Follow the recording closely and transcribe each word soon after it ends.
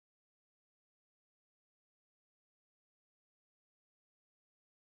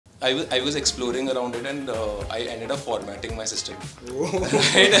I was exploring around it, and I ended up formatting my system.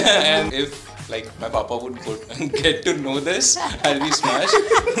 Right? And if like my papa would get to know this, I'll be smashed.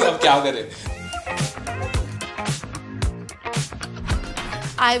 अब क्या करें?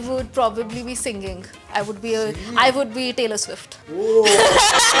 I would probably be singing. I would be Taylor Swift.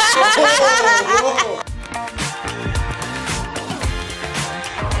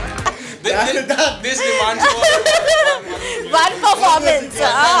 This demands One performance.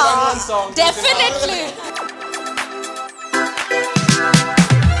 one song. Definitely.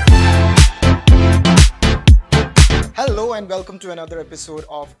 Hello and welcome to another episode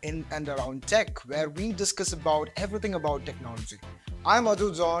of In and Around Tech, where we discuss about everything about technology. I'm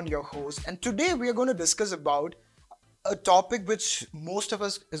Adhu John, your host, and today we are going to discuss about a topic which most of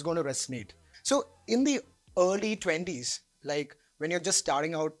us is going to resonate. So in the early 20s, like when you're just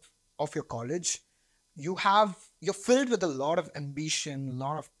starting out of your college, you're filled with a lot of ambition, a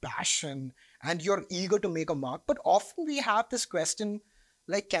lot of passion, and you're eager to make a mark. But often we have this question,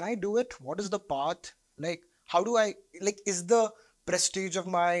 like, can I do it? What is the path? Like, how do I, like, is the prestige of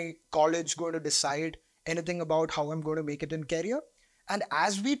my college going to decide anything about how I'm going to make it in career? And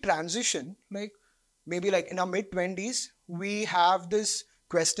as we transition, like maybe like in our mid-20s, we have this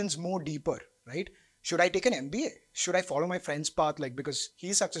questions more deeper, right? Should I take an MBA? Should I follow my friend's path, like because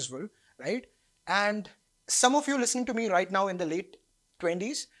he's successful, right? And some of you listening to me right now in the late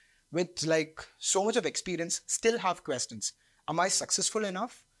 20s with like so much of experience still have questions. Am I successful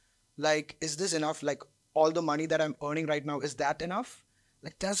enough? Like, is this enough? Like all the money that I'm earning right now, is that enough?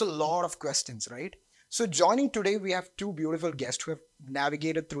 Like there's a lot of questions, right? So joining today, we have two beautiful guests who have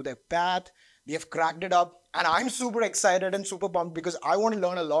navigated through their path. They have cracked it up, and I'm super excited and super pumped because I want to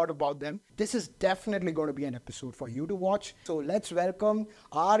learn a lot about them. This is definitely going to be an episode for you to watch. So let's welcome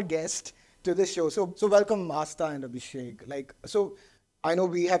our guest to the show. So welcome Aastha and Abhishek. So I know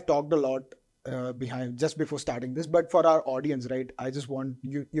we have talked a lot behind just before starting this, but for our audience, right, I just want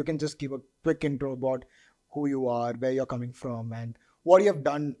you can just give a quick intro about who you are, where you're coming from, and what you have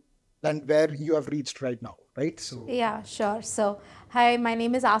done and where you have reached right now, right? So Yeah, sure. So, hi, my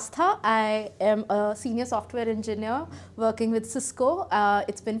name is Aastha. I am a senior software engineer working with Cisco.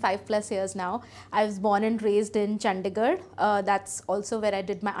 It's been 5+ years now. I was born and raised in Chandigarh. That's also where I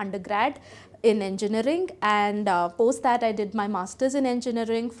did my undergrad in engineering. And post that, I did my master's in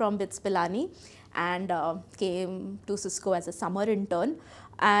engineering from BITS Pilani and came to Cisco as a summer intern.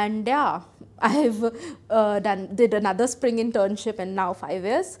 And yeah, I've did another spring internship and now 5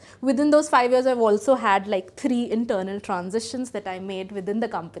 years. Within those 5 years, I've also had like 3 internal transitions that I made within the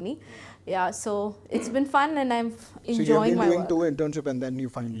company. Yeah, so it's been fun and I'm enjoying my work. So you've been doing 2 internship and then you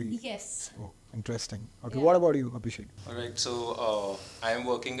finally... Yes. Oh, interesting. Okay, Yeah. What about you, Abhishek? Alright, so I am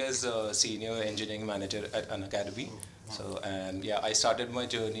working as a senior engineering manager at Unacademy. So, and yeah, I started my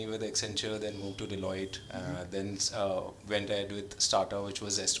journey with Accenture, then moved to Deloitte, then went ahead with Startup, which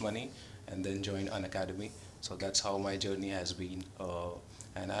was Zest Money, and then joined Unacademy. So that's how my journey has been.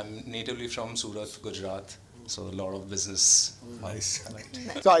 And I'm natively from Surat, Gujarat, so a lot of business. Nice.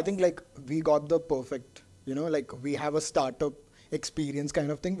 So I think like we got the perfect, like we have a startup experience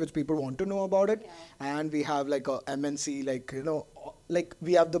kind of thing which people want to know about it, and we have like a MNC, like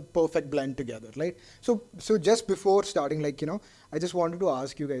we have the perfect blend together, right? So just before starting, I just wanted to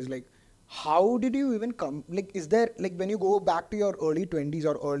ask you guys, like, how did you even come, like, is there, like, when you go back to your early 20s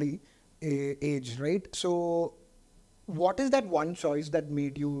or early age, right? So what is that one choice that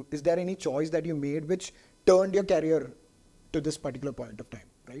made you, is there any choice that you made which turned your career to this particular point of time,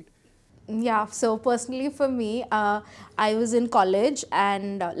 right? Yeah, so personally for me, I was in college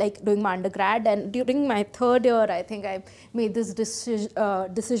and like doing my undergrad, and during my 3rd year, I think I made this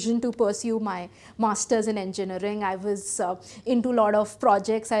decision to pursue my master's in engineering. I was into a lot of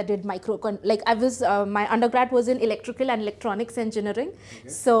projects. I did my undergrad was in electrical and electronics engineering. Okay.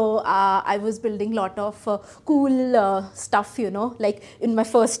 So I was building a lot of cool stuff, like in my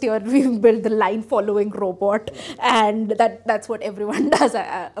 1st year, we built the line following robot, and that's what everyone does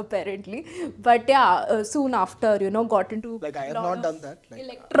apparently. But yeah, soon after, got into like I have not done that.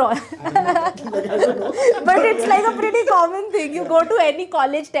 Like, but it's like a pretty common thing. You go to any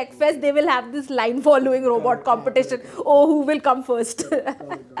college tech fest, they will have this line following robot competition. Oh, who will come first?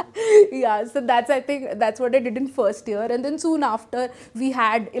 Yeah, so I think that's what I did in 1st year. And then soon after, we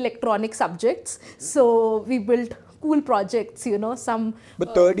had electronic subjects. So we built cool projects, some...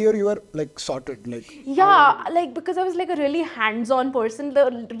 But 3rd year you were like sorted, like... Yeah, like because I was like a really hands-on person.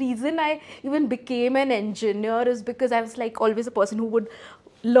 The reason I even became an engineer is because I was like always a person who would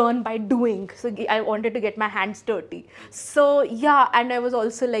learn by doing. So I wanted to get my hands dirty. So yeah, and I was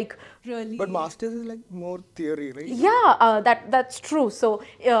also like really. But masters is like more theory, right? Yeah, that's true. So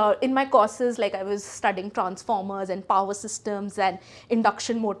in my courses, like I was studying transformers and power systems and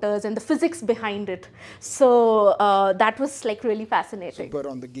induction motors and the physics behind it. So that was like really fascinating. Super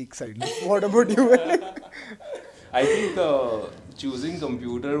on the geek side. What about you? I think choosing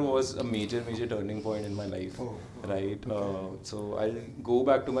computer was a major turning point in my life, right? So I'll go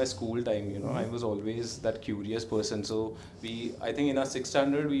back to my school time. I was always that curious person. So I think in our 6th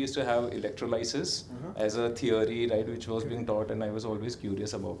standard, we used to have electrolysis as a theory, right, which was being taught, and I was always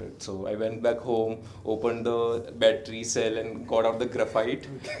curious about it. So I went back home, opened the battery cell, and got out the graphite,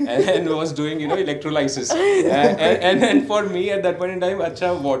 and was doing, electrolysis. And for me at that point in time,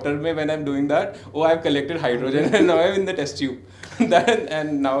 acha, water mein when I'm doing that, I've collected hydrogen, and now I'm in the test tube.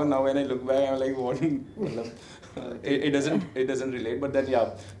 And now when I look back, I'm like, what? It doesn't relate. But then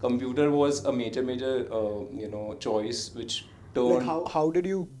yeah, computer was a major choice which turned. Like how did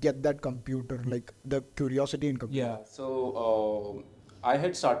you get that computer? Like the curiosity in computer. Yeah. So I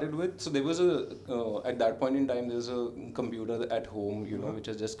had started with, so there was at that point in time, there was a computer at home, which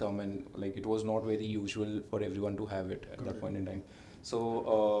has just come, and like it was not very usual for everyone to have it at that point in time.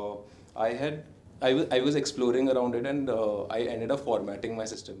 So I was exploring around it, and I ended up formatting my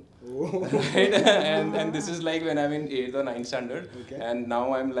system. Right? and this is like when I'm in 8th or 9th standard, and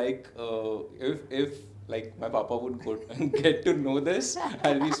now I'm like, if like my papa would get to know this,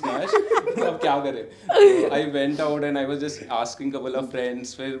 I'll be smashed. Ab kya kare? So I went out and I was just asking a couple of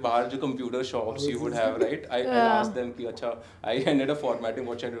friends, where bahar jo computer shops you would have, right? I asked them ki acha, I ended up formatting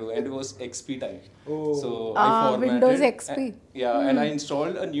what should I do, and it was XP time. So I formatted Windows XP. And I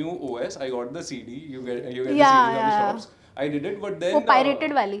installed a new OS. I got the CD. You get the CD from the shops. I did it, but then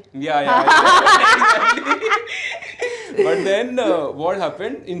pirated wali. Yeah. Exactly. But then what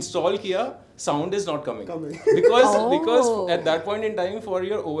happened? Install kiya, sound is not coming. Because at that point in time, for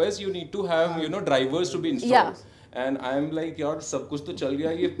your OS you need to have drivers to be installed. Yeah. And I'm like, yaar, sab kuch to chal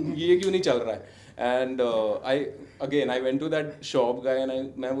gaya, ye kyun nahi chal raha hai? And I went to that shop guy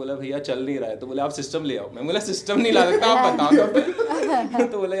and मैं बोला भैया चल नहीं रहा है, तो बोले आप सिस्टम ले आओ. मैं बोला सिस्टम नहीं ला सकता, आप बता दो.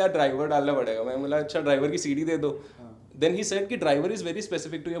 तो बोला यार ड्राइवर डालना पड़ेगा. मैं बोला अच्छा ड्राइवर की सीडी दे दो. Then he said कि driver is very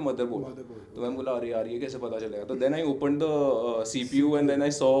specific to your motherboard. तो मैं बोला अरे यार ये कैसे पता चलेगा? तो then I opened the CPU and then I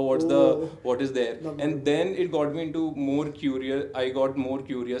saw what is there, and then it got me into more curious. I got more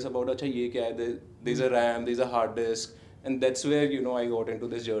curious about अच्छा ये क्या है? There's a RAM, there's a hard disk. And that's where I got into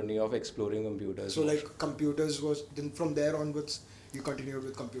this journey of exploring computers. So like computers was then from there onwards you continued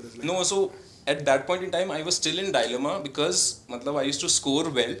with computers. Like no, so at that point in time I was still in dilemma because I used to score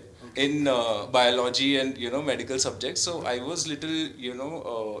well in biology and medical subjects. So I was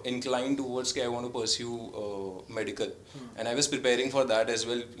little inclined towards I want to pursue medical, and I was preparing for that as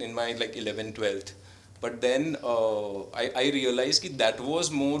well in my 11th, 12th. But then I realized that was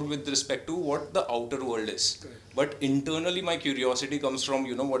more with respect to what the outer world is. Correct. But internally my curiosity comes from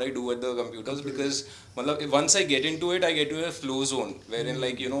what I do at the computers, because once I get into it, I get to a flow zone wherein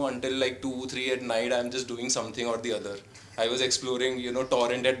until 2, 3 at night I'm just doing something or the other. I was exploring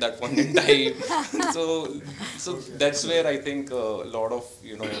torrent at that point in time. so that's where I think a lot of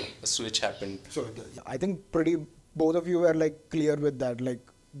a switch happened. So I think both of you were clear with that,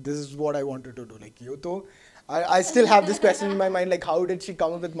 this is what I wanted to do. You though, I still have this question in my mind, how did she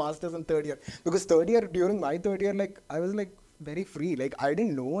come up with masters in 3rd year? Because during my 3rd year, I was very free. I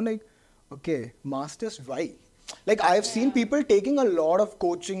didn't know okay, masters, why? I've seen people taking a lot of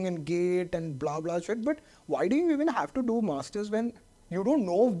coaching and GATE and blah blah shit, but why do you even have to do masters when you don't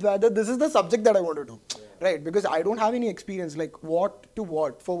know whether this is the subject that I want to do, right? Because I don't have any experience, what to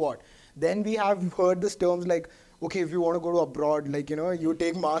what, for what. Then we have heard these terms okay, if you want to go to abroad, you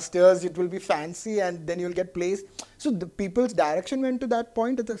take masters, it will be fancy and then you'll get placed. So the people's direction went to that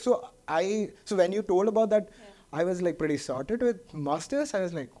point. So when you told about that, I was pretty sorted with masters. I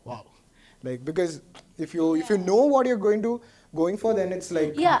was wow. Because if you know what you're going for, then it's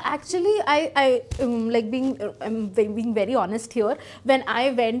yeah, actually I I'm being very honest here. When I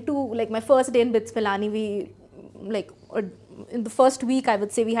went to my first day in BITS Pilani, we in the first week, I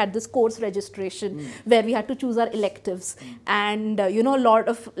would say we had this course registration where we had to choose our electives, and a lot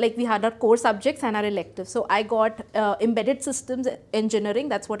of we had our core subjects and our electives. So I got embedded systems engineering.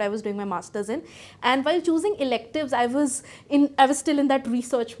 That's what I was doing my master's in. And while choosing electives, I was still in that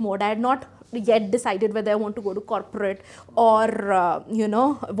research mode. I had not yet decided whether I want to go to corporate or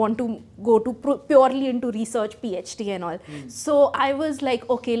want to go to purely into research, PhD and all. So I was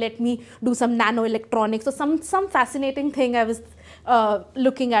okay, let me do some nanoelectronics or some fascinating thing I was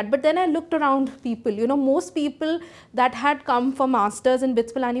looking at. But then I looked around people, you know, most people that had come for masters in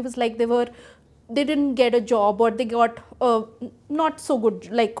BITS Pilani was like they didn't get a job, or they got not so good,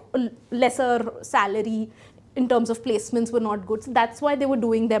 like lesser salary in terms of placements were not good. So that's why they were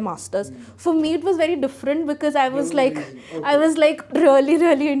doing their masters. For me, it was very different because I was like, I was like really,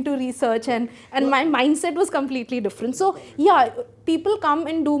 really into research, and my mindset was completely different. So yeah, people come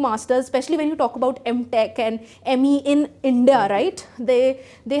and do masters, especially when you talk about M.Tech and ME in India, right? They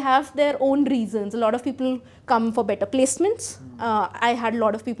have their own reasons. A lot of people come for better placements. I had a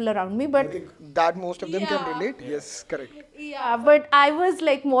lot of people around me, but that most of them can relate. Yes, correct. yeah, but I was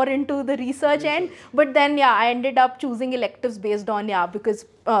like more into the research end. But then yeah, I ended up choosing electives based on, yeah, because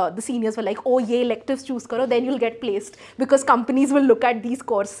the seniors were like, oh, ye electives choose karo, then you'll get placed, because companies will look at these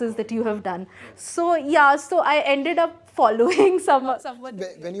courses that you have done. So yeah, so I ended up following someone.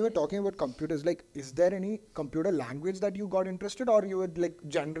 When you were talking about computers, like, is there any computer language that you got interested, or you would like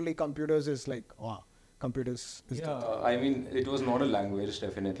generally computers is like, wow, computers is Yeah, I mean, it was not a language,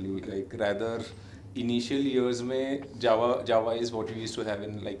 definitely. Like, rather, initial years mein Java is what we used to have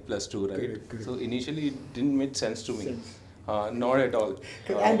in like +2, right? Correct. So initially it didn't make sense to me. Not at all.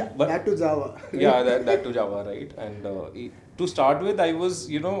 and but that to Java. yeah, that to Java, right? And to start with, I was,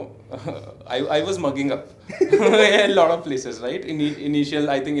 you know, I was mugging up a lot of places, right? Initial,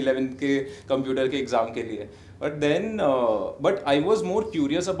 I think 11 ke computer ke exam ke liye. But then, but I was more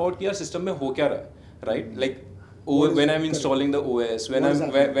curious about क्या system में हो क्या रहा है, right? Like, when I'm installing the OS,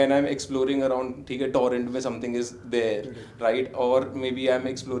 when I'm exploring around, ठीक है, torrent में something is there, right? Or maybe I'm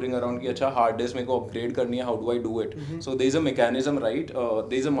exploring around कि अच्छा hard disk मेरे को upgrade करनी है, how do I do it? So there is a mechanism, right?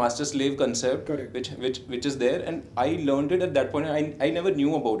 There is a master slave concept which is there, and I learned it at that point. I never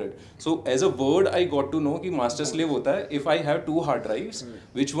knew about it. So as a word, I got to know कि master slave होता है. If I have 2 hard drives,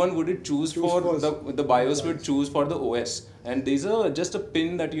 which one would it choose for the BIOS would choose for the OS? And there's just a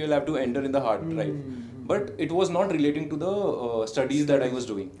pin that you'll have to enter in the hard drive. But it was not relating to the studies that I was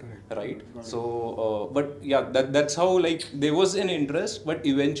doing, right? So, but yeah, that's how, like, there was an interest, but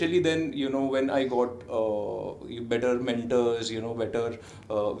eventually then, you know, when I got better mentors, you know, better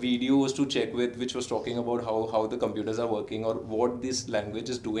videos to check with, which was talking about how the computers are working or what this language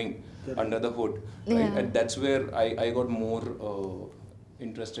is doing under the hood, right? And that's where I got more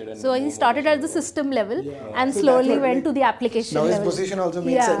interested. And so he started at the system level and slowly went to the application now level. His position also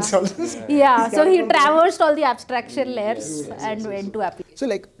makes sense also. Yeah, so he traversed all the abstraction layers and went to application. So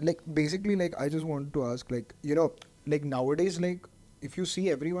like basically, like, I just want to ask, like, you know, like nowadays, like, if you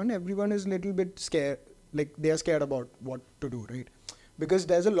see everyone is little bit scared, like they are scared about what to do, right? Because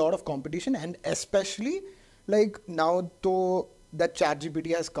there's a lot of competition, and especially like now though that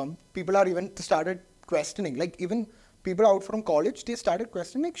ChatGPT has come, people are even started questioning, like even people out from college, they started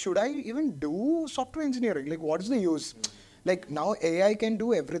questioning, like, should I even do software engineering? Like, what is the use? Like, now AI can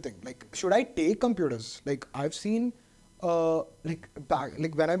do everything. Like, should I take computers? Like, I've seen, like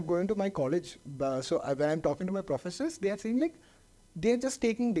when I'm going to my college, when I'm talking to my professors, they are saying, like, they're just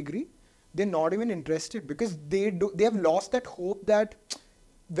taking degree. They're not even interested because they have lost that hope that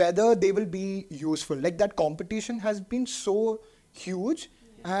whether they will be useful. Like, that competition has been so huge,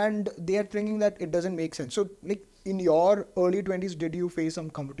 and they are thinking that it doesn't make sense. So, like, in your early 20s, did you face some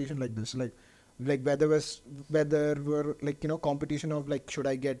competition like this? Like whether were like, you know, competition of like,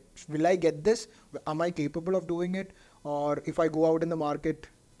 will I get this? Am I capable of doing it? Or if I go out in the market,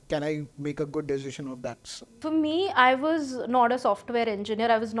 can I make a good decision of that? For me, I was not a software engineer.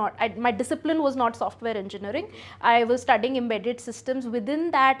 My discipline was not software engineering. I was studying embedded systems.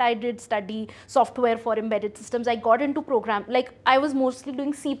 Within that, I did study software for embedded systems. I got into I was mostly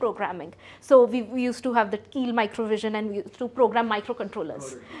doing C programming. So we used to have the Keel microvision, and we used to program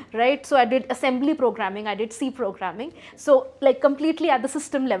microcontrollers, right? So I did assembly programming, I did C programming. So like completely at the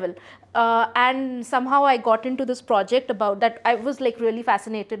system level. And somehow I got into this project about that I was like really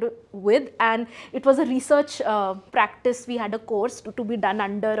fascinated with, and it was a research practice. We had a course to be done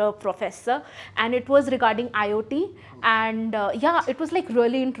under a professor, and it was regarding IoT, and yeah, it was like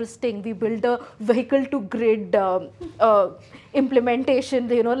really interesting. We built a vehicle to grid implementation,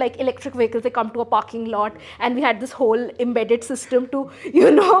 you know, like electric vehicles, they come to a parking lot, and we had this whole embedded system to, you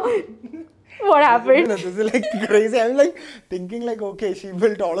know, what happened? This is like crazy. I'm like thinking like, okay, she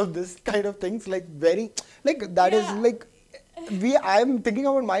built all of this kind of things, like very, like that is like I'm thinking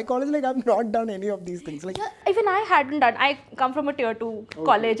about my college, like I've not done any of these things. Like Even I hadn't done. I come from a tier 2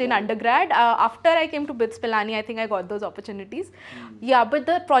 college in undergrad. After I came to BITS Pilani, I think I got those opportunities. Yeah, but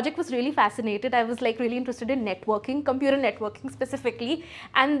the project was really fascinated. I was like really interested in networking, computer networking specifically.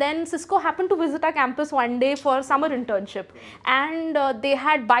 And then Cisco happened to visit our campus one day for summer internship. And they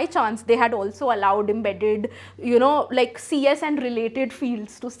had, by chance, they had also allowed embedded, you know, like CS and related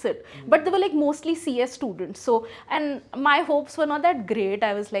fields to sit. But they were like mostly CS students. So, and my hopes were not that great.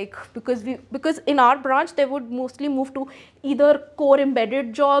 I was like, because in our branch, they would mostly move to either core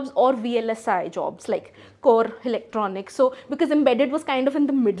embedded jobs or VLSI jobs, like core electronics. So because embedded was kind of in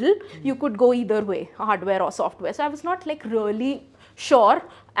the middle, you could go either way, hardware or software. So I was not like really sure,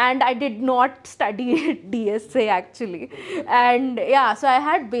 and I did not study DSA actually. And yeah, so I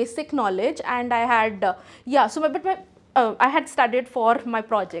had basic knowledge, and I had I had studied for my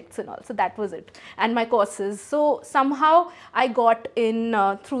projects and all, so that was it, and my courses. So somehow I got in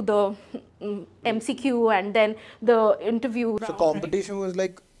through the MCQ and then the interview. so competition was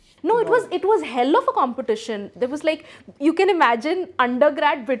like. No, it was hell of a competition. There was like, you can imagine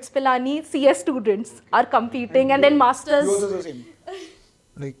undergrad BITS Pilani CS students are competing, and then masters. Yours is the same.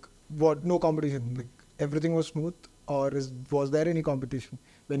 Like what? No competition. Like everything was smooth, or was there any competition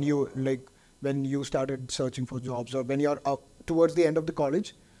when you started searching for jobs, or when you're up towards the end of the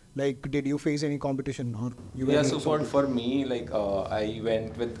college? Like, did you face any competition, or you? Yeah, so for me, like I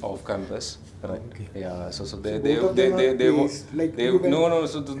went with off campus, right? Okay. Yeah, so both they of them are based, like, you went- no,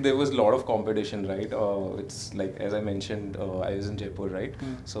 so there was a lot of competition, right? It's like, as I mentioned, I was in Jaipur, right?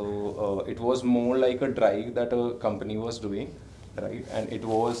 So it was more like a drive that a company was doing, right? And it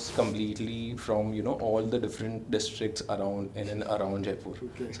was completely from, you know, all the different districts around in and around Jaipur.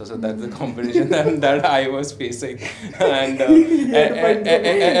 Okay. So that's the competition that I was facing, and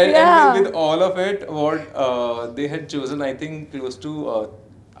with all of it, what they had chosen, I think close to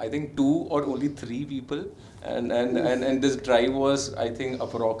I think 2 or only 3 people, and this drive was, I think,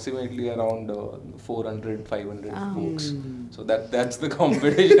 approximately around 400, 500 folks. So that's the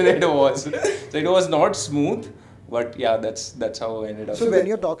competition it was. So it was not smooth. But yeah, that's how I ended up. So when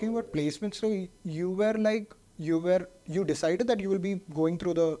you're talking about placement, so you decided that you will be going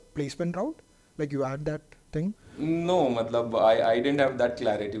through the placement route, like you had that thing. No, matlab, I didn't have that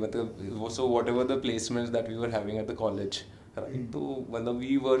clarity. So whatever the placements that we were having at the college, right? So matlab,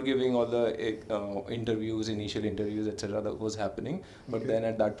 we were giving all the interviews, initial interviews, etc. that was happening. But then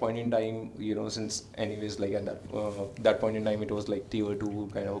at that point in time, you know, since anyways, like at that point in time, it was like tier 2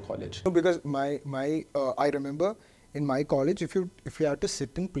 kind of a college. No, because I remember in my college, if you had to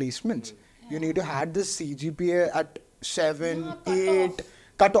sit in placements, you need to had this CGPA at 7, 8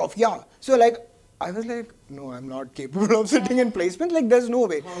 cutoff. Yeah. So like I was like, no, I'm not capable of sitting in placement. Like there's no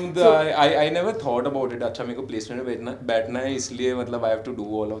way. I never thought about it. अच्छा मेरे को placement में बैठना है इसलिए मतलब I have to do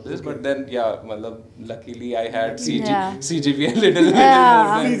all of this. But then yeah, मतलब luckily I had CGPA little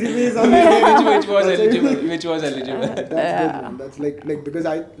more than which was eligible. That's good. That's like because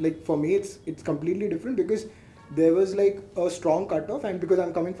for me it's completely different, because there was like a strong cutoff, and because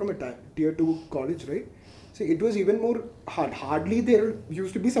I'm coming from a tier 2 college, right? So it was even more hard. Hardly there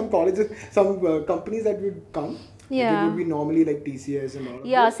used to be some colleges, some companies that would come. Yeah. It would be normally like TCS and all.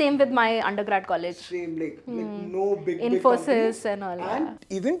 Yeah, same with my undergrad college. Same, like no big Infosys and all. And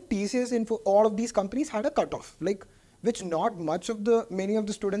even TCS, all of these companies had a cutoff, like which not much of many of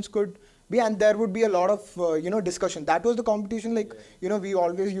the students could be, and there would be a lot of discussion. That was the competition. Like we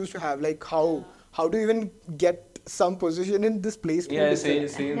always used to have, like how do you even get some position in this place? Yeah, same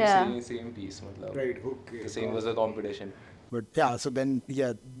piece. Matlab. Right. Okay. The same was the competition. But yeah, so then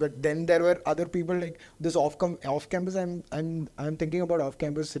but then there were other people like this off campus. I'm thinking about off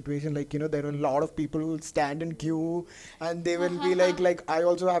campus situation. Like there are a lot of people who will stand in queue, and they will be like I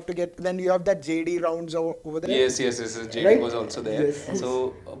also have to get. Then you have that JD rounds over there. Yes. JD right? was also there. Yes.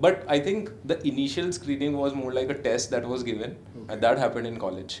 So, but I think the initial screening was more like a test that was given, and that happened in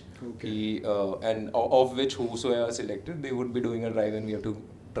college. Okay. And of which whosoever selected, they would be doing a drive, and we have to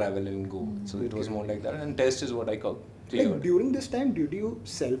travel and go. So it was more like that. And test is what I call. Like during this time, did you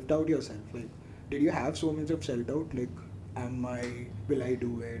self-doubt yourself? Like, did you have so much of self-doubt? Like, will I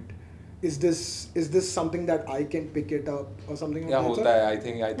do it? Is this something that I can pick it up or something like that? Yeah, I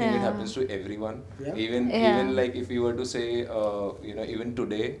think it happens to everyone. Yeah? Even like if you were to say, even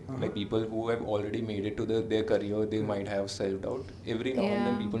today, like people who have already made it to their career, they might have self-doubt. Every now and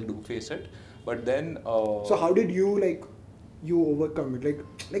then people do face it. But then... so how did you overcome it?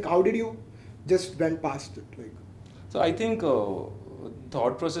 Like how did you just went past it? Like... So I think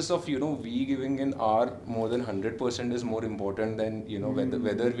thought process of we giving in our more than 100% is more important than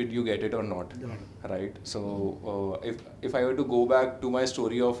whether will you get it or not, right? So if I were to go back to my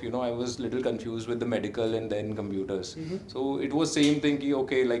story of I was little confused with the medical and then computers. So it was same thing ki,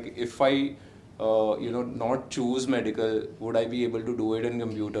 okay, like if I not choose medical, would I be able to do it in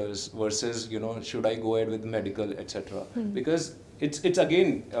computers versus should I go ahead with medical, etc. Because it's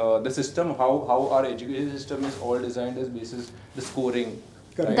again the system, how our education system is all designed as basis the scoring.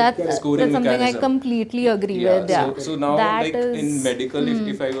 Right? That's Scoring something mechanism. I completely agree with. Yeah. So now That like is, in medical,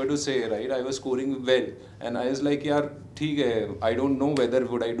 if I were to say, right, I was scoring well, and I was like, yeah, theek hai, I don't know whether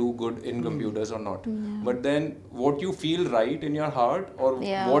would I do good in computers or not. But then what you feel right in your heart, or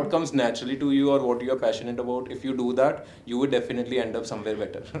what comes naturally to you, or what you are passionate about, if you do that, you would definitely end up somewhere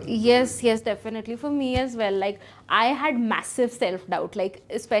better. Yes, definitely. For me as well, like I had massive self-doubt, like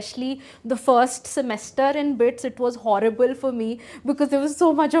especially the first semester in BITS, it was horrible for me because there was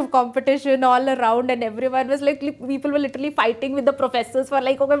so much of competition all around, and everyone was like, people were literally fighting with the professors for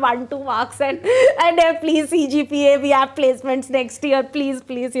like, okay, 1-2 marks, and please CGPA, we have placements next year, please,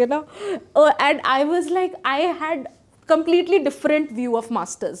 and I was like, I had completely different view of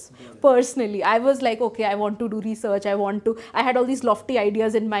masters. Personally, I was like, okay, I want to do research, I had all these lofty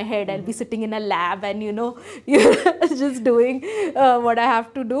ideas in my head. I'll be sitting in a lab and just doing what I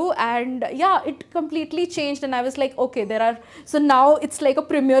have to do. And yeah, it completely changed, and I was like, okay, so now it's like a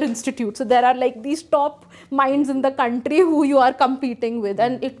premier institute, so there are like these top minds in the country who you are competing with,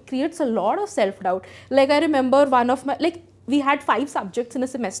 and it creates a lot of self-doubt. Like I remember one of my, like, we had 5 subjects in a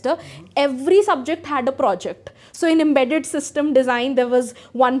semester. Every subject had a project. So in embedded system design, there was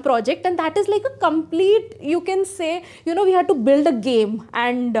one project, and that is like a complete, you can say, we had to build a game,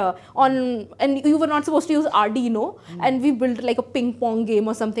 and and you were not supposed to use Arduino, and we built like a ping pong game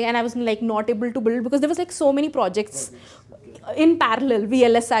or something, and I was like not able to build because there was like so many projects in parallel,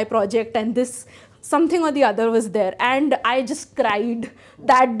 VLSI project, and this something or the other was there, and I just cried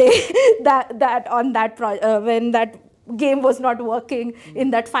that day when that game was not working in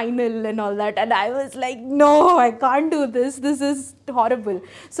that final and all that, and I was like, no, I can't do this is horrible.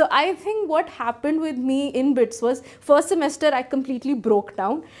 So I think what happened with me in BITS was, first semester I completely broke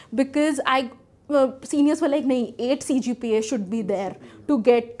down because seniors were like, nahin, 8 CGPA should be there to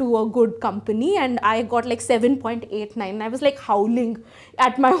get to a good company, and I got like 7.89. I was like howling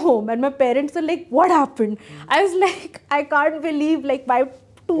at my home, and my parents were like, what happened? I was like, I can't believe, like, by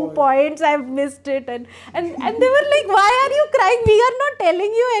 2 points I've missed it, and they were like, why are you crying? We are not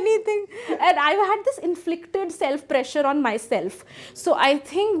telling you anything. And I had this inflicted self-pressure on myself. So I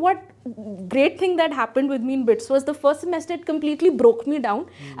think what great thing that happened with me in BITS was, the first semester it completely broke me down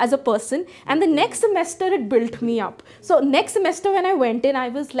as a person, and the next semester it built me up. So next semester when I went in, I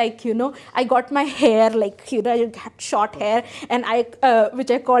was like, I got my hair like, I had short hair, and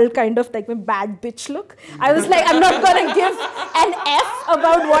which I called kind of like my bad bitch look. I was like, I'm not gonna give an F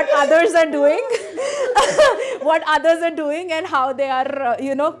about what others are doing and how they are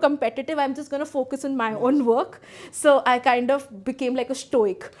competitive. I'm just gonna focus on my own work. So I kind of became like a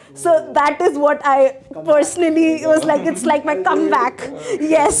stoic. So that is what I personally was like, it's like my comeback.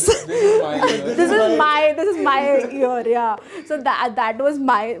 Yes. This is my year, yeah. So that was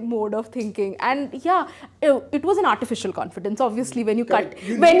my mode of thinking. And yeah, it was an artificial confidence. Obviously, when you cut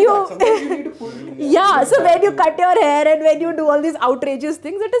your hair and when you do all these outrageous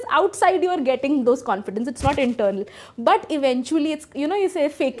things, it is outside you are getting those confidence. It's not internal. But eventually, it's, you say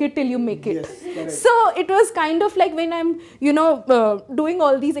fake it till you make it. Yes, so it was kind of like when I'm, doing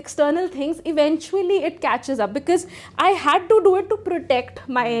all these external things, eventually it catches up, because I had to do it to protect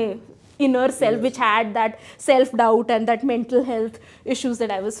my inner self, which had that self-doubt and that mental health issues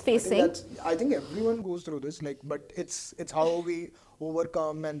that I was facing. I think everyone goes through this, like, but it's how we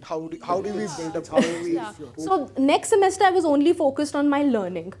overcome and how do we build up, how do we... So next semester I was only focused on my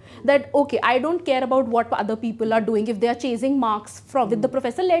learning, that okay, I don't care about what other people are doing. If they are chasing marks with the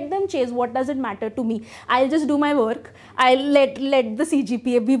professor, let them chase. What does it matter to me? I'll just do my work. I'll let the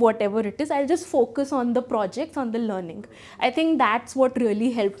CGPA be whatever it is. I'll just focus on the projects, on the learning. I think that's what really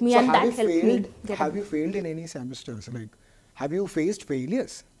helped me, so and that helped me. Have you failed in any semesters? Like, have you faced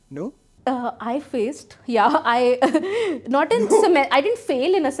failures? No? I faced, yeah. I didn't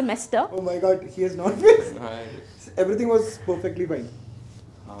fail in a semester. Oh my God, he has not failed. Everything was perfectly fine.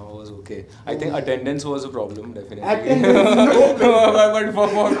 Was okay. I think attendance was a problem, definitely. Attendance, no.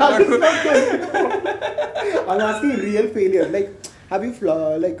 I'm asking real failure. Like, have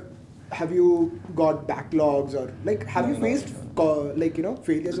you got backlogs, or like have you faced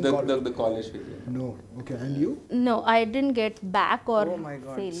failures in college? The college failure. No. Okay, and you? No, I didn't get back or oh my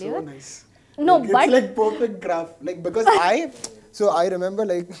God, failure. so nice. No, like, but it's like perfect graph. Like, because so I remember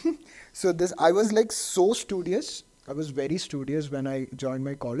like, so this, I was like so studious. I was very studious when I joined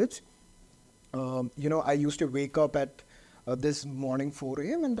my college. You know, I used to wake up at this morning 4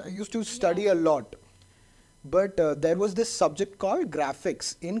 a.m. and I used to study a lot. But there was this subject called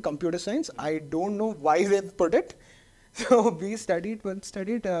graphics in computer science. I don't know why they've put it. So we studied,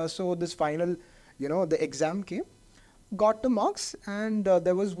 so this final, you know, the exam came, got the marks, and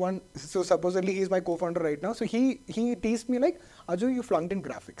there was one, so supposedly he's my co-founder right now. So he teased me like, Aju, you flunked in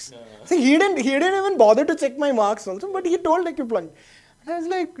graphics. So he didn't even bother to check my marks also, but he told like you flunked. And I was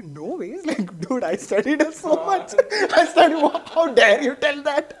like, no ways, like, dude, I studied so much. I studied, how dare you tell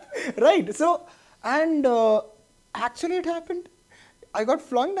that? Right. So, and actually it happened. I got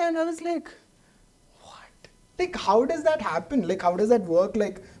flunked and I was like, what? Like, how does that happen? Like, how does that work?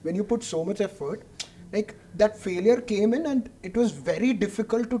 Like, when you put so much effort, like, that failure came in and it was very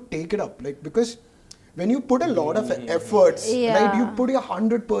difficult to take it up. Like, because when you put a lot of efforts, right, you put your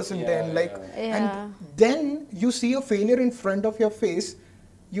 100% in, like, and then you see a failure in front of your face,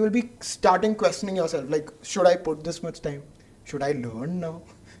 you will be starting questioning yourself, like, should I put this much time? Should I learn now?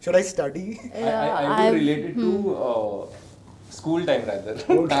 Should I study? I would relate it to school time rather.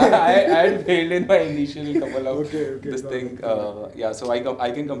 I had failed in my initial couple of this thing. Yeah, so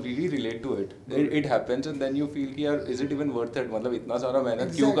I can completely relate to it. It happens and then you feel कि यार is it even worth it? मतलब इतना सारा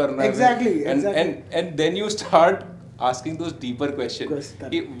मेहनत क्यों करना है? Exactly. And then you start asking those deeper questions.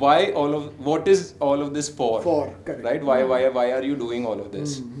 What is all of this for? Correct. Right? Why are you doing all of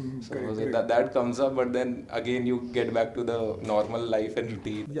this? So that comes up, but then again you get back to the normal life and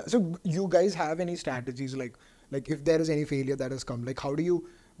routine. Yeah. So you guys have any strategies like if there is any failure that has come, like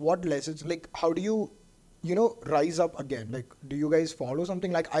what lessons, like how do you know, rise up again? Like, do you guys follow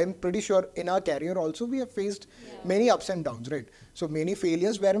something? Like, I'm pretty sure in our career also we have faced many ups and downs, right? So many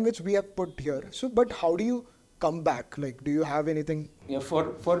failures wherein which we have put here. So, but how do you come back? Like, do you have anything? Yeah,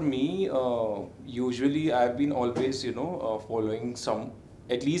 for me, usually I've been always, you know, following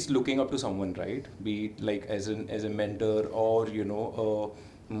at least looking up to someone, right? Be it like as a mentor or, you know,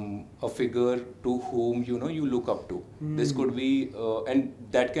 a figure to whom, you know, you look up to. This could be, and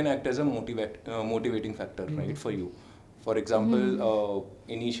that can act as a motivating factor, right, for you. For example,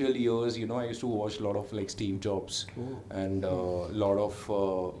 initial years, you know, I used to watch a lot of like Steve Jobs and a lot of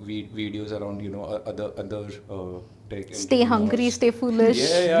videos around, you know, other tech. Stay hungry, stay foolish.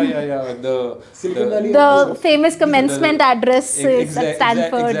 Yeah. The famous commencement addresses at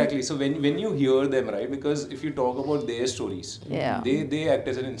Stanford. Exactly. So when you hear them, right, because if you talk about their stories, they act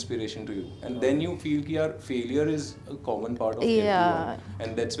as an inspiration to you, and then you feel that failure is a common part of everyone,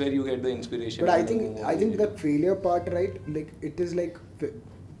 and that's where you get the inspiration. But I think the failure part, right, like it is like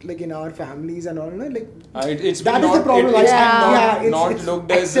in our families and all, like it's that is the problem. It's not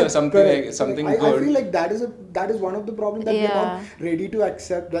looked as something good. I feel like that is one of the problems that we're not ready to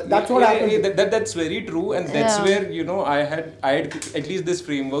accept. That's what happens. That's very true, and that's where, you know, I had at least this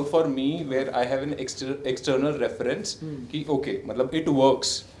framework for me where I have an external reference. Okay, matlab it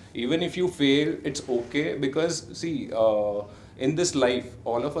works. Even if you fail, it's okay, because see. In this life,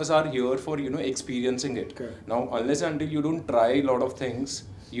 all of us are here for, you know, experiencing it. Okay. Now, unless until you don't try a lot of things,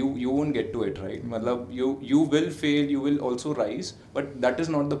 you won't get to it, right? You will fail, you will also rise, but that is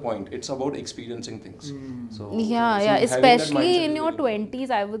not the point. It's about experiencing things. So especially in your 20s,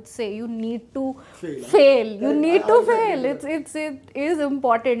 I would say you need to fail. You need to fail. It is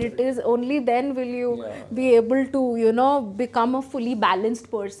important. It is only then will you be able to, you know, become a fully balanced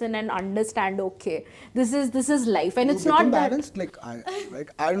person and understand, okay, this is life, and it's not balanced. I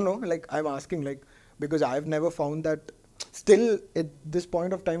don't know. Like, I'm asking, like, because I've never found that. Still, at this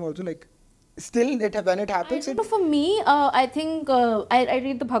point of time also, like, when it happens. For me, I think I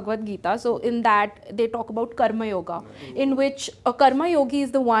read the Bhagavad Gita. So in that they talk about karma yoga, in which a karma yogi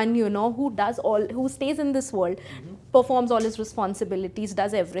is the one, you know, who stays in this world, performs all his responsibilities,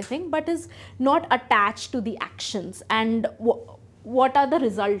 does everything, but is not attached to the actions and what are the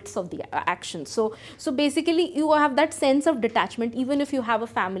results of the actions. So basically you have that sense of detachment. Even if you have a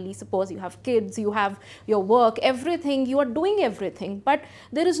family, suppose you have kids, you have your work, everything, you are doing everything, but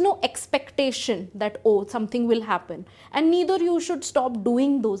there is no expectation that, oh, something will happen, and neither you should stop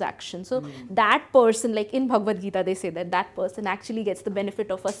doing those actions. So that person, like in Bhagavad Gita they say that person actually gets the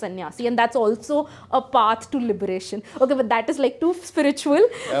benefit of a sannyasi, and that's also a path to liberation. Okay, but that is like too spiritual.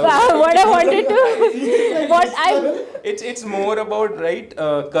 What I wanted to it's more about, right,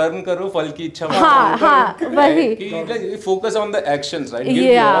 karm karo phal ki ichha focus on the actions, right? Give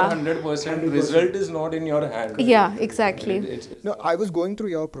your 100%. Result is not in your hand, right? Yeah, exactly. No, I was going through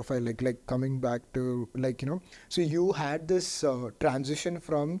your profile, like coming back to, like, you know, so you had this transition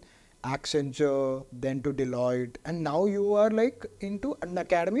from Accenture, then to Deloitte, and now you are like into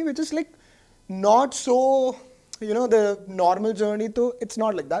Unacademy, which is like not so, the normal journey. To it's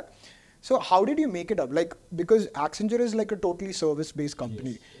not like that. So how did you make it up? Like, because Accenture is like a totally service-based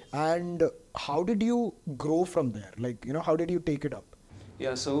company, and how did you grow from there? Like, how did you take it up?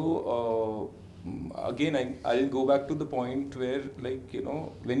 Yeah, so again, I'll go back to the point where, like,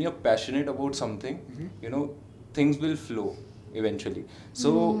 when you're passionate about something, things will flow eventually.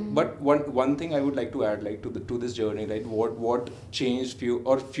 So, but one thing I would like to add, like, to this journey, right? What changed few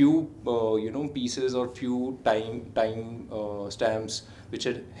pieces or few time stamps which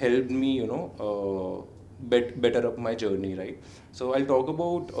had helped me, better up my journey, right? So I'll talk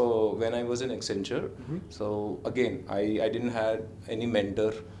about when I was in Accenture. So again, I didn't have any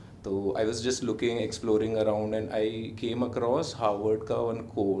mentor. So I was just looking, exploring around, and I came across Harvard ka one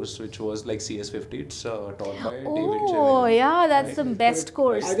course which was like CS50. It's taught by David Chevalier. Oh, yeah, that's right? the best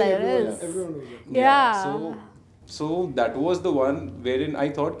course I think there everyone, is. everyone knows it. Yeah. So that was the one wherein I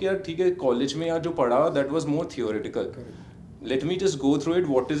thought कि यार ठीक है college में यार जो पढ़ा that was more theoretical. Let me just go through it.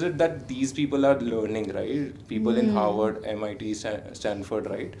 What is it that these people are learning, right? People in Harvard, MIT, Stanford,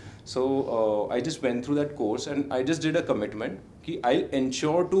 right? So I just went through that course and I just did a commitment कि I'll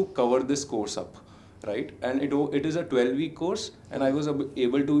ensure to cover this course up, right? And it is a 12-week course, and I was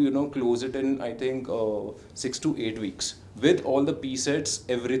able to close it in I think 6 to 8 weeks with all the P sets,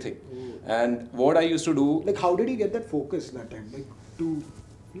 everything. And what I used to do, Like, how did you get that focus that time? Like, to,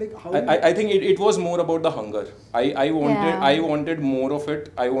 like, how? I think it was more about the hunger. I wanted more of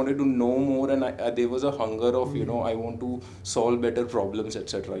it. I wanted to know more, and there was a hunger of I want to solve better problems,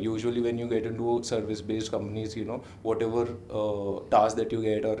 etc. Usually when you get into service-based companies, whatever task that you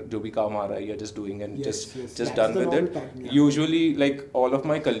get or जो भी काम आ रहा है, you're just doing and just done with it. Usually, like all of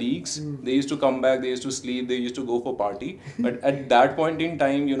my colleagues, they used to come back, they used to sleep, they used to go for party. But at that point in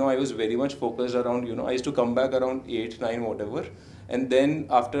time, I was very much focused around. I used to come back around 8, 9, whatever. And then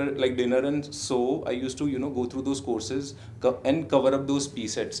after like dinner and so I used to go through those courses and cover up those P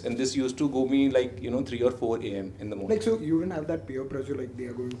sets, and this used to go me like 3 or 4 a.m. in the morning. Like, so you didn't have that peer pressure like they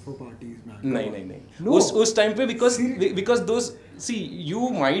are going for parties, man. No. उस time पे because those, see, you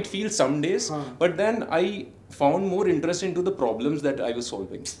might feel some days, but then I found more interest into the problems that I was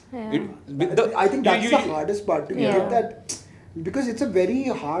solving. I think that's the hardest part to get that, because it's a very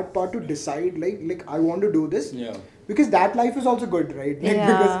hard part to decide like I want to do this. Because that life is also good, right? Like,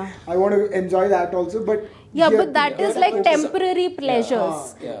 because I want to enjoy that also, but but that is like temporary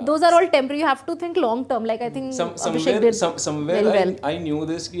pleasures. Those are all temporary. You have to think long term. Like I think somewhere I knew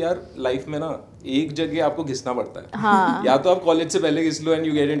this कि यार life में ना एक जगह आपको घिसना पड़ता है. या तो आप कॉलेज से पहले घिस लो and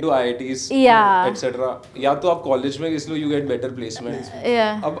you get into IITs, etc. या तो आप कॉलेज में घिस लो, you get better placements.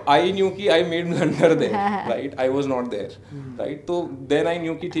 अब I knew कि I made blunder there, right? I was not there, right? So then I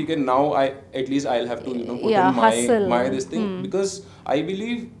knew कि ठीक है, now at least I'll have to put in my this thing, because I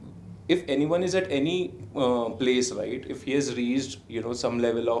believe if anyone is at any place, right, if he has reached some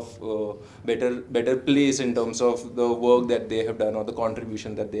level of better place in terms of the work that they have done or the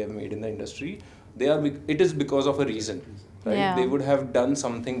contribution that they have made in the industry, it is because of a reason, right? They would have done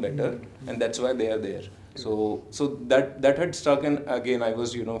something better, and that's why they are there. So that had stuck, and again I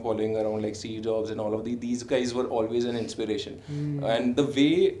was following around like C Jobs and all of these guys were always an inspiration. And the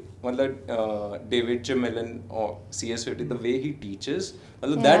way David Chevalier or CS50, the way he teaches,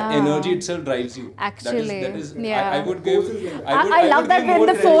 that energy itself drives you. Actually, that is I would give. I love that in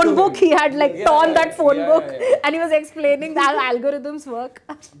the phone book he had torn that phone book and he was explaining how algorithms work.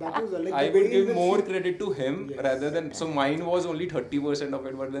 That was like I would give more credit to him rather than, so mine was only 30% of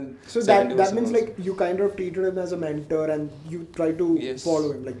it, but then so that means like you kind of treated him as a mentor and you try to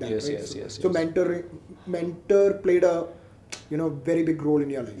follow him like that. Yes. So mentor played a very big role in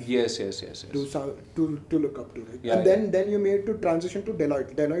your life. Yes. To look up to, right? And then you made to transition to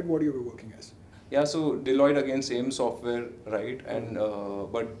Deloitte. Deloitte, what you were working as? Yeah, so Deloitte again, same software, right? And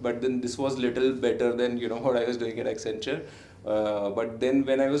but then this was little better than what I was doing at Accenture. But then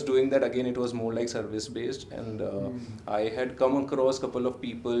when I was doing that, again it was more like service based, and I had come across a couple of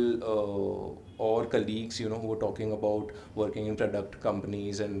people or colleagues who were talking about working in product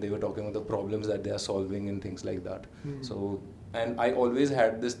companies, and they were talking about the problems that they are solving and things like that. So, and I always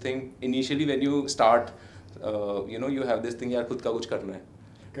had this thing initially when you start, you have this thing, यार खुद का कुछ करना है.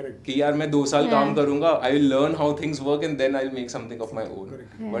 Correct. कि यार मैं 2 साल काम करूंगा, I will learn how things work and then I'll make something of my own.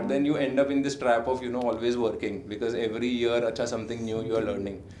 But then you end up in this trap of always working, because every year something new you are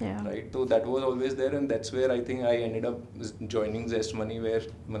learning, right? So that was always there, and that's where I think I ended up joining Zest Money, where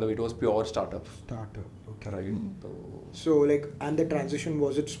it was pure startup. Okay. Right. So like, and the transition,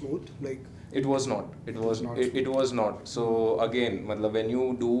 was it smooth? Like It was not. It was not. So again, matlab, when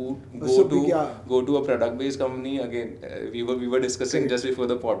you go to a product-based company, again, we were discussing just before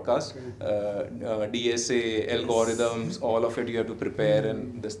the podcast, DSA, algorithms, all of it you have to prepare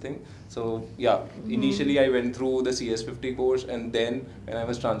and this thing. So yeah, initially I went through the CS50 course, and then when I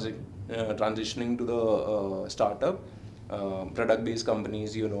was transitioning to the startup, product-based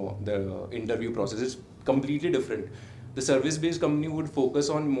companies, you know, the interview process is completely different. The service-based company would focus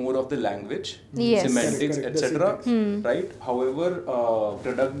on more of the language, Yes. semantics, Correct. etc. Right? However,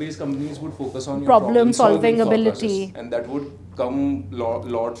 product-based companies would focus on your Problem-solving thought ability. process, and that would come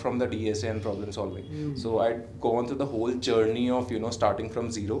lot from the DSA and problem solving. So I'd gone through the whole journey of, you know, starting from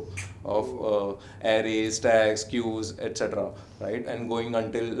zero, of arrays, tags, queues, etc. Right? And going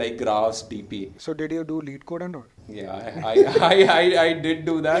until like graphs, DP. So did you do lead code and all? Yeah, I did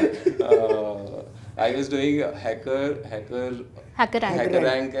do that. I was doing hacker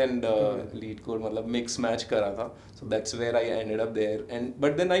rank and lead code, मतलब mix match करा था. So that's where I ended up there.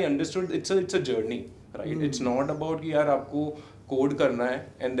 But then I understood it's a journey, right? It's not about कि यार आपको code करना है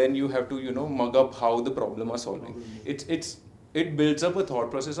and then you have to, you know, mug up how the problem are solving. It builds up a thought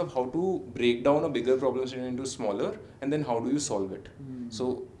process of how to break down a bigger problem into smaller, and then how do you solve it.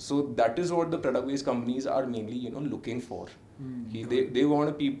 So that is what the product-based companies are mainly, you know, looking for. They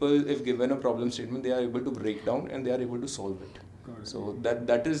want people, if given a problem statement, they are able to break down and they are able to solve it. So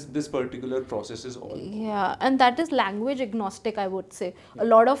that is this particular process is all. Yeah, and that is language agnostic, I would say. A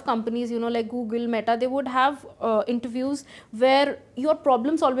lot of companies, you know, like Google, Meta, they would have interviews where your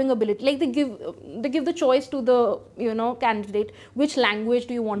problem solving ability, like they give the choice to the, you know, candidate, which language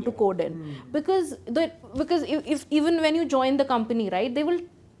do you want to code in. Because if even when you join the company, right, they will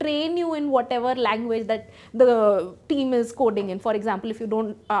train you in whatever language that the team is coding in. For example, if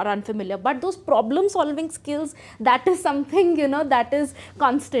you are unfamiliar, but those problem solving skills, that is something, you know, that is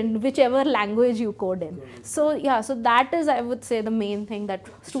constant, whichever language you code in. So yeah, so that is, I would say, the main thing that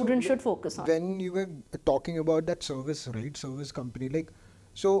students should focus on. When you were talking about that service, right, service company, like,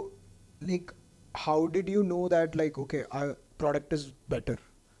 so like, how did you know that, like, okay, our product is better,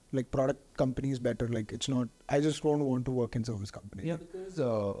 like product company is better, like it's not, I just don't want to work in service company? Yeah, because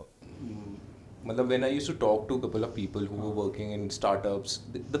when I used to talk to a couple of people who were working in startups,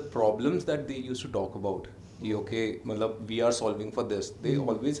 the problems that they used to talk about, okay, we are solving for this, they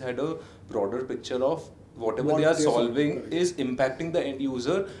always had a broader picture of whatever they are solving is impacting the end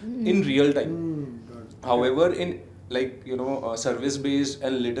user in real time. However, in, like, you know, service based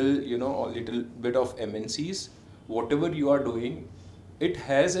and little bit of MNCs, whatever you are doing, it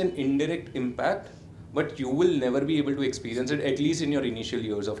has an indirect impact, but you will never be able to experience it, at least in your initial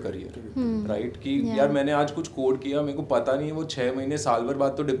years of career, right? कि यार मैंने आज कुछ code किया, मेरे को पता नहीं है वो 6 महीने साल भर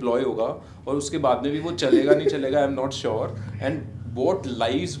बाद तो डिप्लॉय होगा और उसके बाद में भी वो चलेगा नहीं चलेगा, I am not sure, and what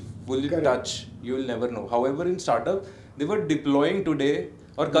lives will it touch, you will never know. However, in startup, they were deploying today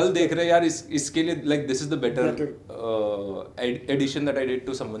और कल देख रहे हैं यार इसके लिए, like, this is the better addition that I did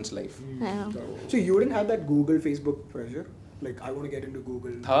to someone's life. So you didn't have that Google, Facebook pressure? Like, I want to get into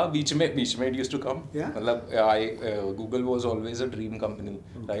Google. था बीच में it used to come. Yeah? मतलब Google was always a dream company,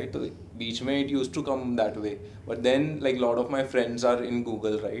 right? तो बीच में it used to come that way. But then, like, a lot of my friends are in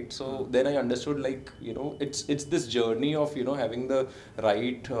Google, right? So then I understood, like, you know, it's this journey of, you know, having the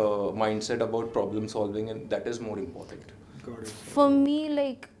right mindset about problem solving, and that is more important. For me,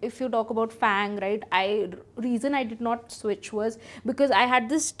 like, if you talk about FANG, right, reason I did not switch was because I had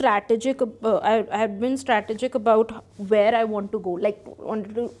this strategic, I had been strategic about where I want to go, like,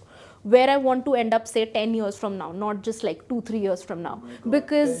 where I want to end up, say, 10 years from now, not just like 2-3 years from now.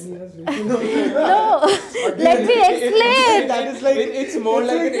 Because no, let me explain. That is like, it's more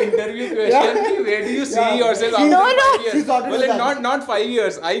like an interview question. Where do you see yourself after 5 years? Well, not 5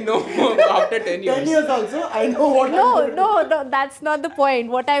 years. I know after 10 years. 10 years also, I know what. No, that's not the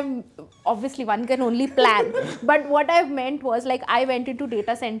point. Obviously one can only plan, but what I meant was, like, I went into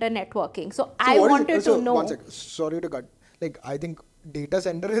data center networking, so I wanted to know. 1 second, sorry to cut. Like, I think data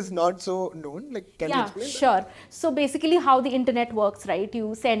center is not so known. Like, can you explain? Sure. So basically how the internet works, right?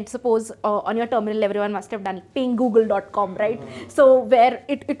 You send, suppose on your terminal, everyone must have done pinggoogle.com, right? So where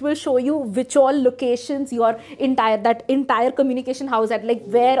it will show you which all locations your entire communication house at, like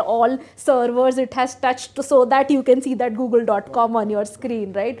where all servers it has touched, so that you can see that google.com on your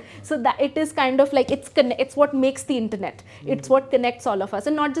screen, right? So that it is kind of like, it's what makes the internet. It's what connects all of us.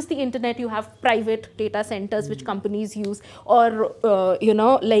 And not just the internet, you have private data centers which companies use, or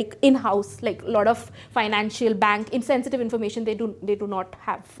like in-house, like a lot of financial bank sensitive information they do not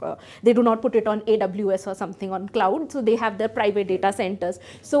have, they do not put it on AWS or something on cloud, so they have their private data centers.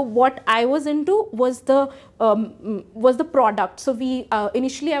 So what I was into was the product. So we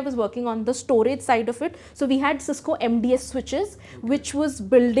initially I was working on the storage side of it. So we had Cisco MDS switches, which was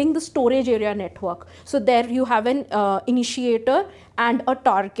building the storage area network. So there you have an initiator and a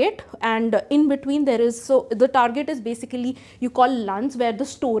target, and in between there is, so the target is basically you call LUNs, where the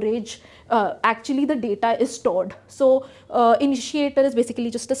storage, actually the data is stored. So initiator is basically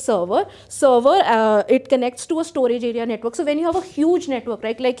just a server. It connects to a storage area network. So when you have a huge network,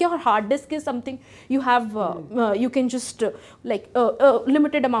 right, like your hard disk is something you have, you can just like a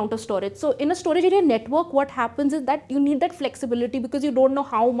limited amount of storage. So in a storage area network, what happens is that you need that flexibility, because you don't know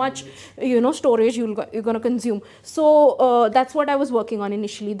how much storage you're going to consume. So that's what I was working on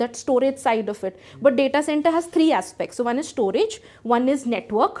initially, that storage side of it. But data center has three aspects. So one is storage, one is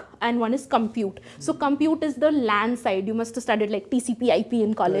network, and one is compute. So compute is the LAN side. You must have studied like TCP/IP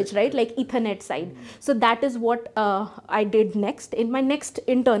in college, right? Like Ethernet side. So that is what I did next in my next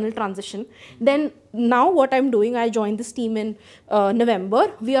internal transition. Then now what I'm doing, I joined this team in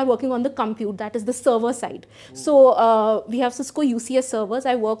November. We are working on the compute, that is the server side. So we have Cisco UCS servers.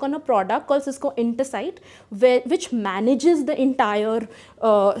 I work on a product called Cisco Intersight, which manages the entire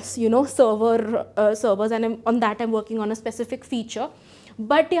servers, and on that I'm working on a specific feature.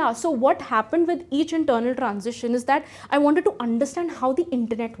 But yeah, so what happened with each internal transition is that I wanted to understand how the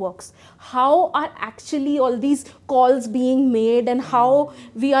internet works, how are actually all these calls being made, and how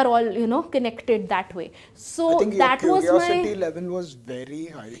we are all connected that way. So I think that your was curiosity level was very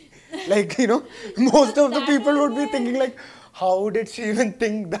high. Like most of the people would be thinking like, how did she even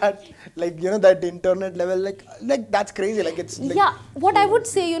think that, like that internet level, like that's crazy, like it's like, yeah, what I would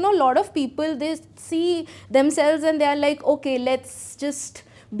say, a lot of people, they see themselves and they are like, okay, let's just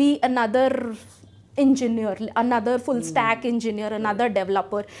be another engineer, another full stack engineer, another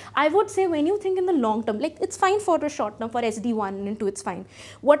developer. I would say when you think in the long term, like it's fine for a short term, for SD1 and 2 it's fine.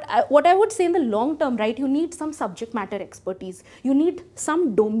 What I would say in the long term, right, you need some subject matter expertise, you need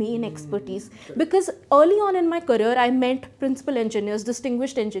some domain expertise, because early on in my career I met principal engineers,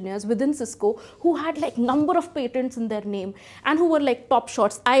 distinguished engineers within Cisco who had like number of patents in their name and who were like top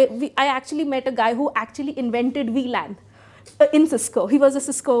shots. I actually met a guy who actually invented VLAN. In Cisco. He was a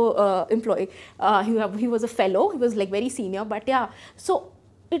Cisco employee. He was a fellow. He was like very senior. But yeah, so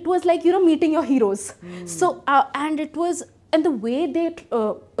it was like meeting your heroes. So and it was, and the way they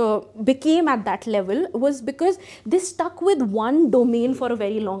became at that level was because they stuck with one domain for a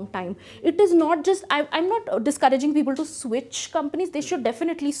very long time. It is not just, I'm not discouraging people to switch companies. They should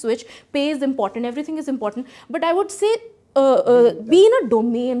definitely switch. Pay is important. Everything is important. But I would say be in a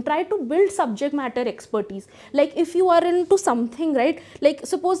domain, try to build subject matter expertise. Like if you are into something, right, like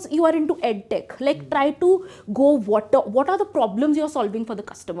suppose you are into edtech, like try to go, what are the problems you're solving for the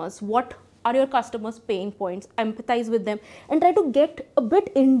customers, what are your customers' pain points, empathize with them, and try to get a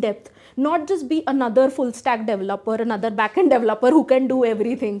bit in depth, not just be another full stack developer, another backend developer who can do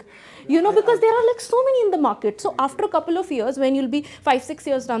everything, because there are like so many in the market. So after a couple of years, when you'll be 5-6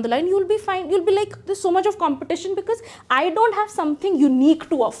 years down the line, you'll be fine, you'll be like, there's so much of competition because I don't have something unique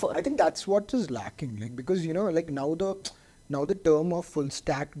to offer. I think that's what is lacking, like, because like now the term of full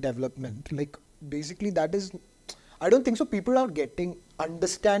stack development, like basically that is, I don't think so people are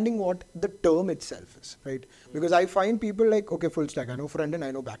understanding what the term itself is, right? Because I find people like, okay, full stack, I know front end, I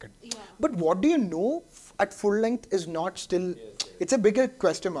know back end. Yeah. But what do you know at full length is not still, it's a bigger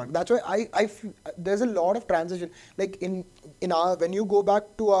question mark. That's why there's a lot of transition. Like in our, when you go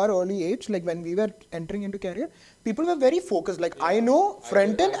back to our early age, like when we were entering into career, people were very focused. Like I know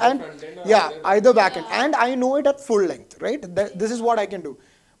front end and either back end, and I know it at full length, right? This is what I can do.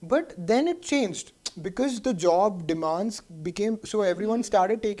 But then it changed because the job demands became, so everyone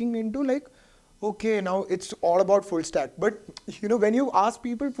started taking into like, okay, now it's all about full stack. But when you ask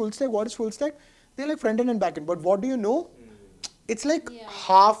people full stack, what is full stack? They're like front end and back end. But what do you know? It's like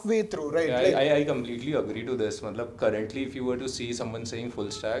halfway through, right? Yeah, like, I completely agree to this. Currently, if you were to see someone saying full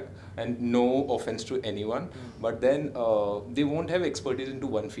stack, and no offense to anyone, but then they won't have expertise into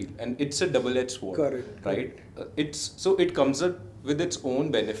one field, and it's a double-edged sword. Correct. Right? It comes up with its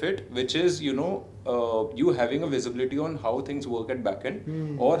own benefit, which is you having a visibility on how things work at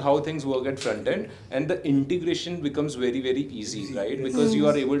backend or how things work at front end, and the integration becomes very, very easy, right? Because you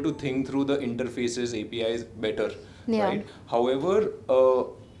are able to think through the interfaces, APIs better. Yeah. Right? However,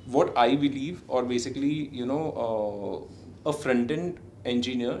 what I believe, or basically, a front-end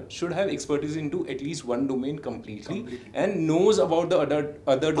engineer should have expertise into at least one domain completely. And knows about the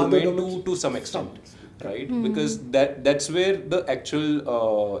other domain to some extent. right? Because that's where the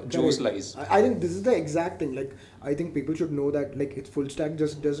actual juice lies. I think this is the exact thing. Like, I think people should know that like it's full stack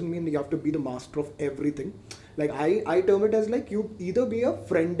just doesn't mean you have to be the master of everything. Like I term it as like you either be a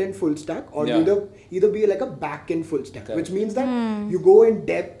front end full stack or either be like a back end full stack, which means that you go in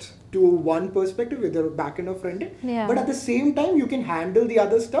depth to one perspective, whether back end or front end, but at the same time you can handle the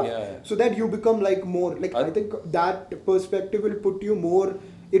other stuff so that you become like more like I think that perspective will put you more.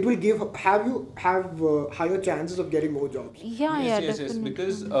 It will have higher chances of getting more jobs. Yes,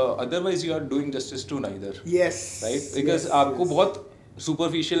 because otherwise you are doing justice to neither. Yes. Right? Because आपको बहुत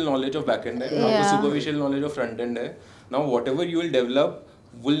superficial knowledge of backend है, आपको superficial knowledge of front end है. Now whatever you will develop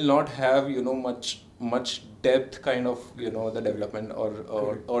will not have much depth kind of the development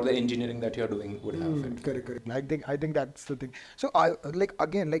or the engineering that you are doing would have it. Correct. I think that's the thing. So I like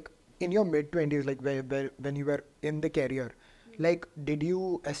again like in your mid-20s, like when you were in the career, like did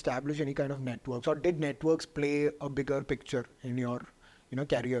you establish any kind of networks or did networks play a bigger picture in your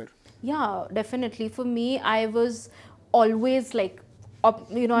career? Yeah, definitely. For me, I was always like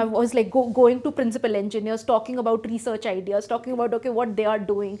I was like going to principal engineers, talking about research ideas, talking about what they are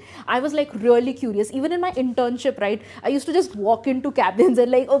doing. I was like really curious. Even in my internship, right, I used to just walk into cabins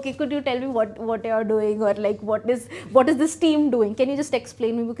and like, okay, could you tell me what they are doing, or like what is this team doing? Can you just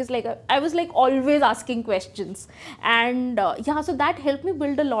explain me? Because like I was like always asking questions, and so that helped me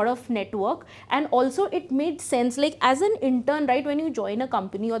build a lot of network, and also it made sense. Like as an intern, right, when you join a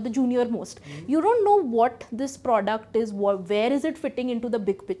company or the junior most, you don't know what this product is, where is it fitting into the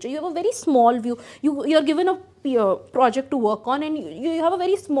big picture. You have a very small view. You're given a project to work on, and you have a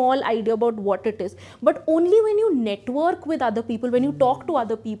very small idea about what it is. But only when you network with other people, when you talk to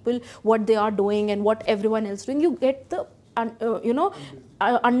other people, what they are doing and what everyone else is doing, you get the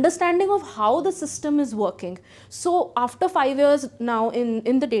understanding of how the system is working. So after 5 years now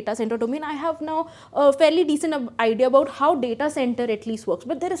in the data center domain, I have now a fairly decent idea about how data center at least works.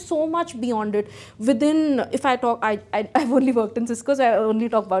 But there is so much beyond it. Within, if I talk, I've only worked in Cisco, so I only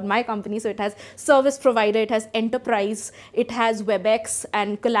talk about my company. So it has service provider, it has enterprise, it has WebEx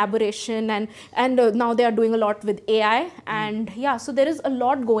and collaboration, and now they are doing a lot with AI. And so there is a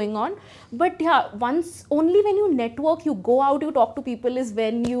lot going on. But only when you network, you go out, you talk to people, is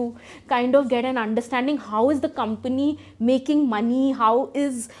when you kind of get an understanding how is the company making money,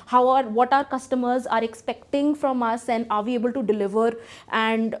 what our customers are expecting from us, and are we able to deliver.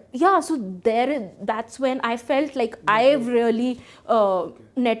 And so that's when I felt like I've really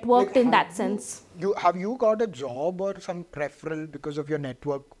networked like, in that sense. Have you got a job or some referral because of your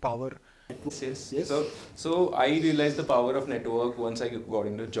network power? Yes. So I realized the power of network once I got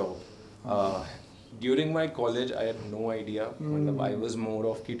into a job. During my college, I had no idea. I was more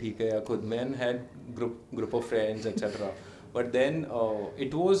of कि ठीक है या खुद में, had group of friends, etc. But then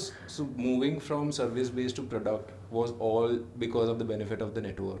it was moving from service based to product was all because of the benefit of the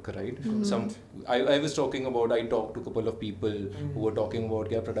network, right? I was talking about, I talked to a couple of people who were talking about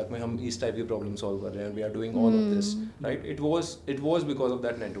क्या product में हम इस type की problem solve कर रहे हैं, we are doing all of this, right? It was because of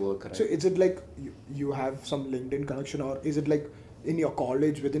that network, right? So is it like you have some LinkedIn connection, or is it like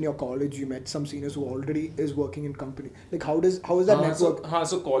within your college you met some seniors who already is working in company? Like how is that network?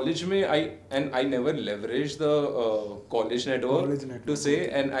 So college mein I never leveraged the college network to say,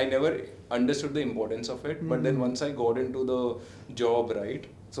 and I never understood the importance of it. But then once I got into the job, right,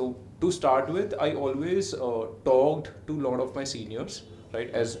 so to start with, I always talked to a lot of my seniors,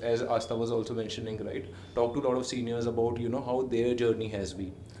 right, as Aastha was also mentioning, right, talked to a lot of seniors about how their journey has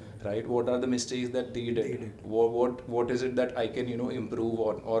been. Right, what are the mistakes that they did? What is it that I can improve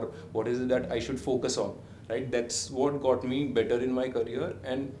on, or what is it that I should focus on? Right, that's what got me better in my career.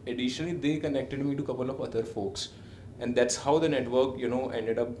 And additionally, they connected me to a couple of other folks, and that's how the network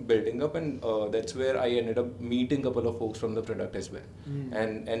ended up building up, and that's where I ended up meeting a couple of folks from the product as well,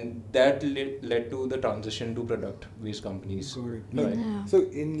 and that led to the transition to product-based companies. Right. So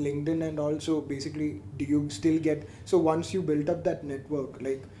in LinkedIn and also basically, do you still get, so once you built up that network,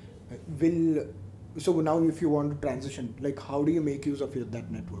 like so now if you want to transition, like how do you make use of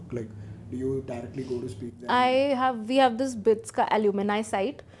that network? Like do you directly go to speak there? We have this BITS ka alumni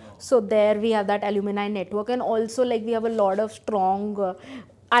site. So there we have that alumni network, and also like we have a lot of strong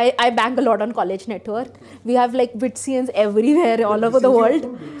I bank a lot on college network. We have like Bitsians everywhere, all over the world.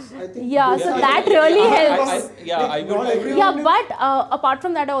 So that really helps. But apart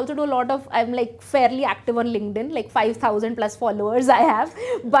from that, I also do a lot of, I'm like fairly active on LinkedIn, like 5,000 plus followers I have.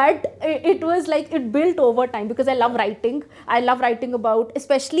 But it was like, it built over time because I love writing. I love writing about,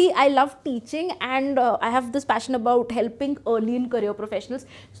 especially I love teaching, and I have this passion about helping early in career professionals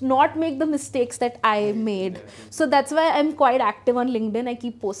not make the mistakes that I made. So that's why I'm quite active on LinkedIn. I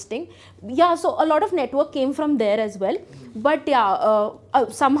keep posting. Yeah, so a lot of network came from there as well. But yeah,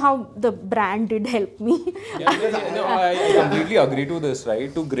 somehow the brand did help me. No, I completely agree to this,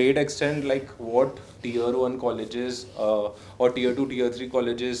 right? To great extent, like what tier 1 colleges or tier 2, tier 3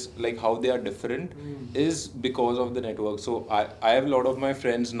 colleges, like how they are different is because of the network. So I have a lot of my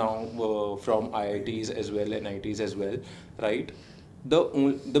friends now from IITs as well, NITs as well, right?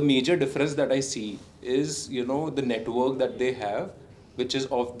 The major difference that I see is, the network that they have, which is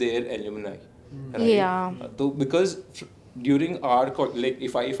of their alumni, right? Yeah. So because during our like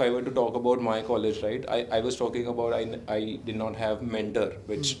if I were to talk about my college, right, I was talking about I did not have mentor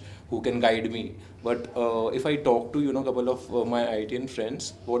which who can guide me, but if I talk to couple of my IITian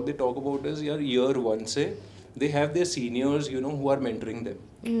friends, what they talk about is year one say they have their seniors who are mentoring them,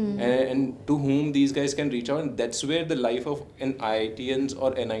 and to whom these guys can reach out, and that's where the life of an IITians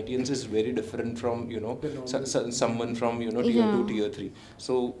or NITians is very different from someone from tier 2, tier 3.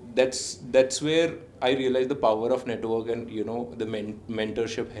 So that's where I realized the power of network, and the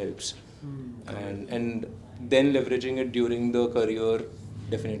mentorship helps, and then leveraging it during the career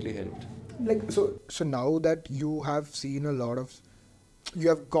definitely helped. Like so now that you have seen you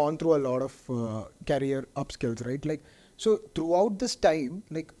have gone through a lot of career upskills, right? Like, so throughout this time,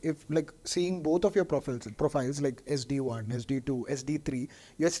 like if like seeing both of your profiles like SD1, SD2, SD3,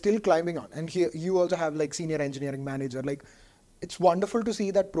 you're still climbing on, and here you also have like senior engineering manager. Like, it's wonderful to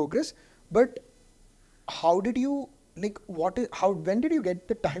see that progress. But how did you when did you get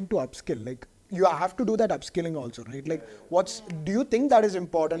the time to upskill? Like, you have to do that upskilling also, right? Like, do you think that is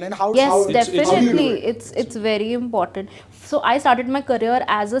important, and how? Yes, how definitely. It's very important. So I started my career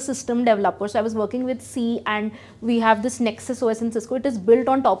as a system developer. So I was working with C, and we have this Nexus OS in Cisco. It is built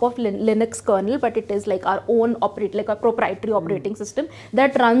on top of Linux kernel, but it is like our own like a proprietary operating system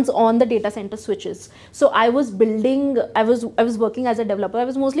that runs on the data center switches. So I was working as a developer. I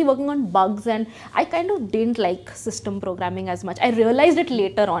was mostly working on bugs, and I kind of didn't like system programming as much. I realized it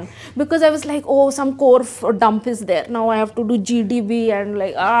later on because I was like, oh, some core dump is there. Now I have to do GDB, and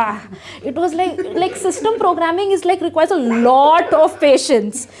it was like system programming is like requires a lot of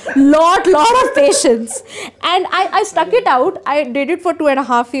patience, lot of patience, and I stuck it out. I did it for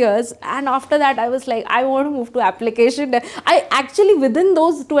 2.5 years, and after that I was like, I want to move to application. I actually, within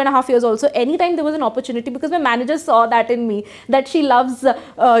those 2.5 years also, anytime there was an opportunity, because my manager saw that in me, that she loves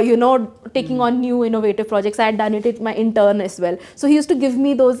taking on new innovative projects. I had done it with my intern as well, so he used to give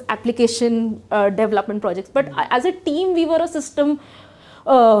me those application development projects. But as a team, we were a system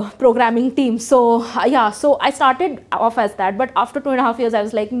programming team. So so I started off as that, but after 2.5 years I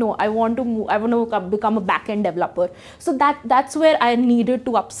was like, no, I want to move, I want to become a back-end developer. So that's where I needed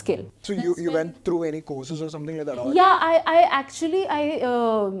to upskill. So you went through any courses or something like that? Yeah, I actually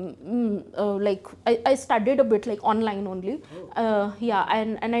I studied a bit, like online only.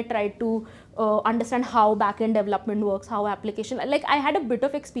 And I tried to understand how back-end development works, how application, like I had a bit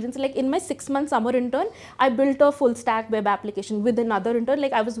of experience. Like in my 6-month summer intern, I built a full stack web application with another intern.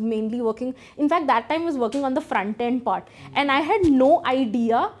 Like I was mainly working, in fact that time I was working on the front end part, and I had no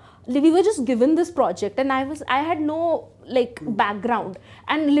idea. We were just given this project, and I had no like background,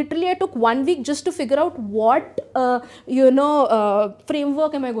 and literally I took 1 week just to figure out what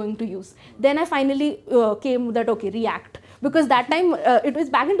framework am I going to use. Then I finally came that, okay, React, because that time it was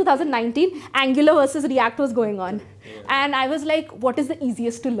back in 2019, Angular versus React was going on, and I was like, what is the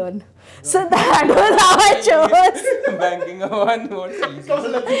easiest to learn? So that was how I chose. Banking one, what's easy?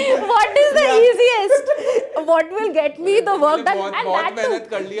 What is the easiest? What will get me the work done? And that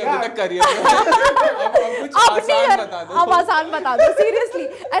अब आसान बता दो, seriously.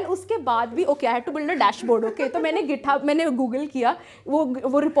 And उसके बाद भी, okay, I had to build a dashboard, okay. तो मैंने Google किया,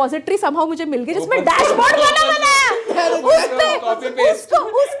 वो repository somehow मुझे मिल गई जिसमें dashboard बनाया.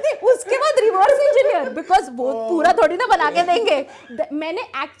 उसके बाद reverse engineer, because वो पूरा थोड़ी ना बना के देंगे. मैंने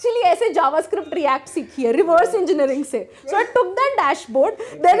actually ऐसे JavaScript React सीखी है reverse engineering से. So I took that dashboard,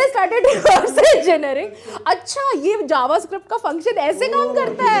 then I started reverse engineering. अच्छा, ये JavaScript का function ऐसे काम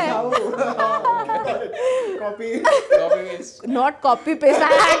करता है. Not copy paste. I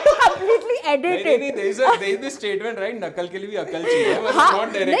had to completely edit it. There is this statement, right? नकल के लिए भी अकल चाहिए. Not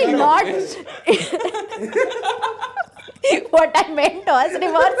directly. What I meant was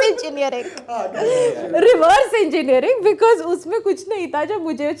reverse engineering. Reverse engineering, because उसमें कुछ नहीं था जो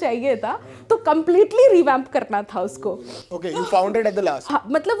मुझे चाहिए था, तो completely revamp करना था उसको. Okay, you found it at the last. हाँ,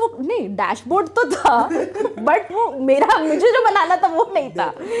 मतलब वो नहीं, डैशबोर्ड तो था, but वो मुझे जो बनाना था वो नहीं था.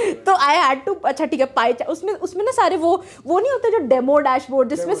 तो I had to, अच्छा ठीक है, पाई उसमें ना सारे वो नहीं होते जो डेमो डैशबोर्ड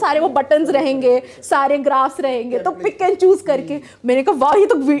जिसमें सारे वो बटन्स रहेंगे, सारे ग्राफ्स रहेंगे, तो पिक एंड चूज करके मैंने कहा वाह, ये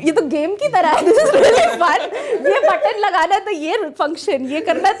तो गेम की तरह है. This is really fun. ये बटन लगाना है तो ये फंक्शन, ये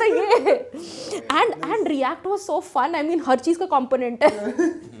करना है तो ये. And React was so fun. I mean, हर चीज का component है.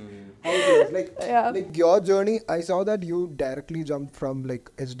 How it is? Like your journey, I saw that you directly jumped from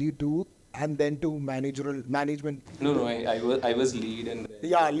like SD2 and then to management. No, I was lead and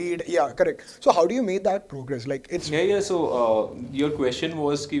Lead. Yeah, correct. So how do you make that progress? Like it's yeah. So your question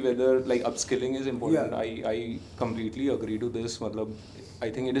was ki whether like upskilling is important. I completely agree to this. Matlab, I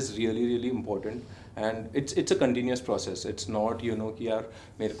think it is really important. And it's a continuous process. It's not कि यार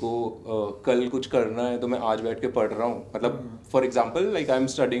मेरे को कल कुछ करना है तो मैं आज बैठ के पढ़ रहा हूँ. मतलब for example, like I'm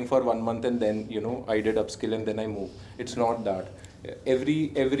studying for 1 month and then I did upskill and then I move. It's not that.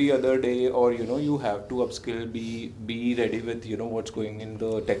 Every other day, or you have to upskill, be ready with what's going in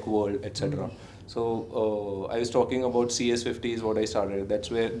the tech world, etc. So I was talking about CS50 is what I started.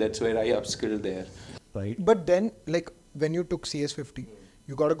 That's where I upskilled there. Right. But then like when you took CS50,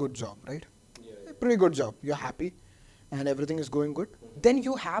 you got a good job, right? Pretty good job. You're happy and everything is going good. Then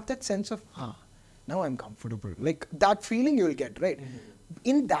you have that sense of, now I'm comfortable. Like that feeling you'll get, right?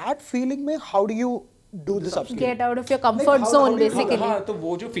 In that feeling, how do you do this upskill? Get out of your comfort zone, basically. तो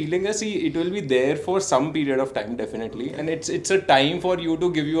वो जो feeling है, see, it will be there for some period of time, definitely. And it's a time for you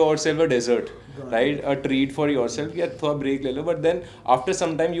to give yourself a dessert, right? A treat for yourself. यार थोड़ा break ले लो. But then after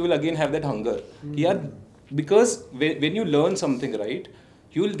some time, you will again have that hunger. यार, because when you learn something, right?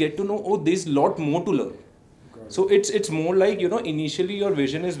 You will get to know, oh, there's a lot more to learn. So it's more like, initially your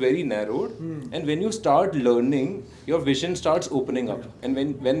vision is very narrowed, and when you start learning, your vision starts opening up. And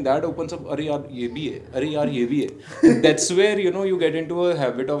when that opens up, अरे यार ये भी है, अरे यार ये भी है. That's where you get into a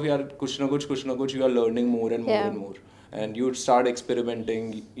habit of यार कुछ ना कुछ you are learning more and more and more. And you start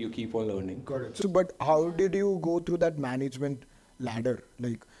experimenting, you keep on learning. Got it. So, but how did you go through that management ladder?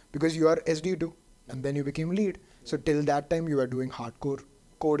 Like, because you are SD2 and then you became lead. So till that time you were doing hardcore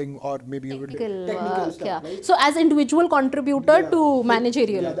coding, or maybe you were doing technical stuff, yeah. right? So as individual contributor to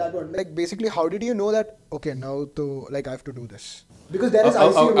managerial. Yeah, that one. Like basically, how did you know that, okay, now to like I have to do this? Because there is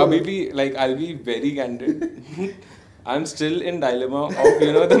IC. I'll be very candid. I'm still in dilemma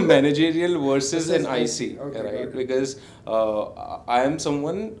of the managerial versus an IC, okay, right? Because I am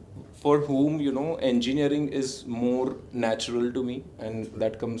someone for whom engineering is more natural to me, and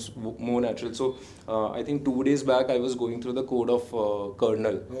that comes more natural. So I think 2 days back I was going through the code of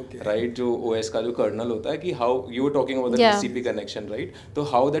kernel, right? जो OS का जो kernel होता है कि how you were talking about the TCP connection, right? So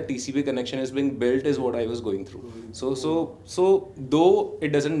how that TCP connection is being built is what I was going through. So though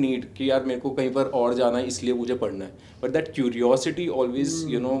it doesn't need कि यार मेरे को कहीं पर और जाना है इसलिए मुझे पढ़ना है, but that curiosity always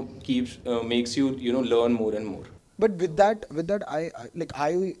keeps makes you learn more and more. But with that,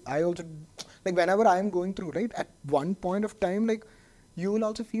 I also like whenever I am going through, right, at one point of time, like you will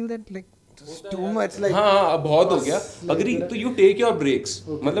also feel that like it's too much, like हाँ बहुत हो गया. Agree. So you take your breaks.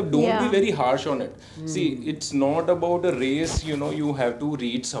 मतलब don't be very harsh on it. See, it's not about a race. You have to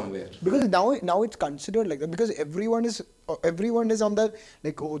reach somewhere. Because now it's considered like that, because everyone is on the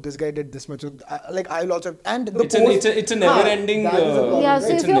like, oh, this guy did this much, like I will also, and the it's a never ending. Yeah,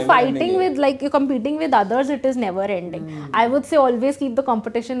 so if you're fighting with, like, you're competing with others, it is never ending. I would say always keep the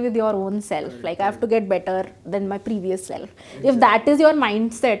competition with your own self. Like, I have to get better than my previous self. If that is your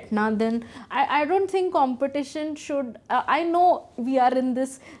mindset, then I don't think competition should. I know we are in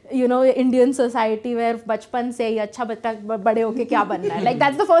this Indian society where bachpan se hi अच्छा बड़े होके क्या बनना है. Like,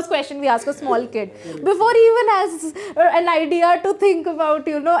 that's the first question we ask a small kid before he even has an idea to think about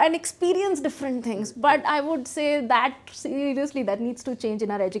and experience different things. But I would say that seriously that needs to change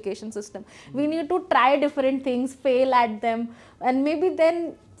in our education system. We need to try different things, fail at them, and maybe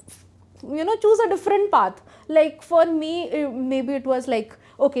then choose a different path. Like for me, maybe it was like,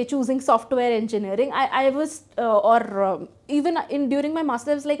 okay, choosing software engineering. I was even during my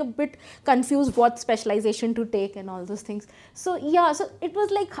master's, I was like a bit confused what specialization to take and all those things. So yeah, so it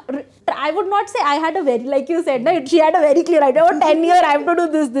was like, I would not say I had a very, like you said, no, she had a very clear idea. Oh, 10 years I have to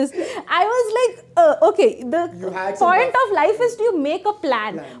do this. I was like, okay, the point of life is to make a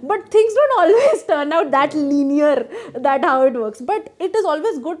plan. But things don't always turn out that linear, that how it works. But it is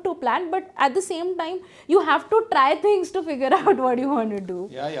always good to plan, but at the same time, you have to try things to figure out what you want to do.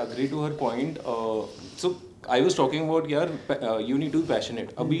 Yeah, I agree to her point. So I was talking about, you need to be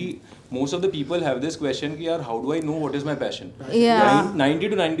passionate. Abhi, most of the people have this question, how do I know what is my passion? Yeah. 90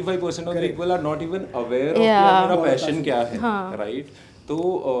 to 95% of people are not even aware of their passion kya hai, right?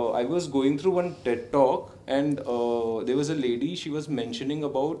 So I was going through one TED talk, and there was a lady, she was mentioning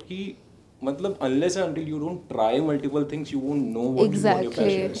about unless and until you don't try multiple things, you won't know what your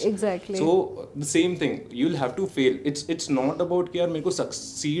passion is. Exactly. So the same thing, you'll have to fail. It's not about कि यार मेरे को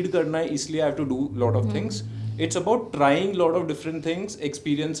succeed करना है इसलिए I have to do lot of things. It's about trying a lot of different things,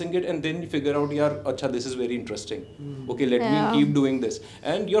 experiencing it, and then you figure out, yeah, acha, this is very interesting. Okay, let me keep doing this.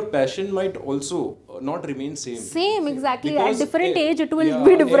 And your passion might also not remain same. Same, exactly. At Because, different age, it will yeah,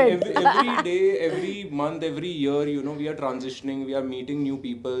 be different. every day, every month, every year, we are transitioning, we are meeting new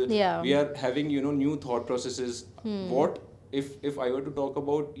people, we are having, new thought processes. What if I were to talk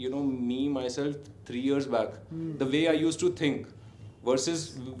about, me, myself 3 years back, the way I used to think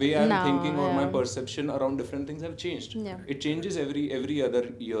versus way I'm thinking, or my perception around different things have changed. It changes every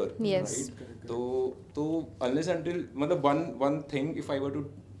other year. Yes. Right? So unless until, one thing, if I were to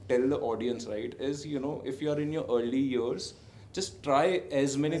tell the audience, right, is, if you are in your early years, just try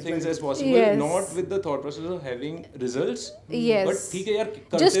as many things as possible. Yes. Not with the thought process of having results. Yes. But ठीक है यार,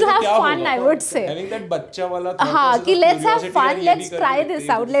 करते Just to तो have क्या fun, होगा? I would say. Having that बच्चा वाला thought हाँ, process कि of let's have curiosity, fun, यार, ये let's भी try करके this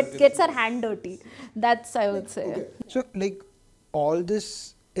देखते हैं, out, ये let's भी get करके our hand dirty. That's, I would say. Okay. So like all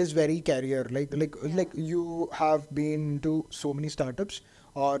this is very career. Like you have been to so many startups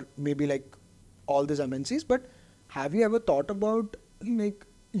or maybe like all these MNCs, but have you ever thought about like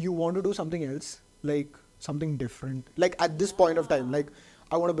you want to do something else, like something different? Like at this point of time, like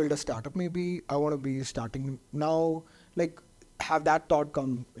I want to build a startup, maybe I want to be starting now. Like have that thought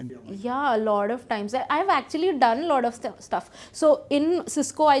come in your mind? Yeah, a lot of times. I've actually done a lot of stuff. So in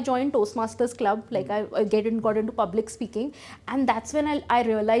Cisco, I joined Toastmasters Club. Like I got into public speaking, and that's when I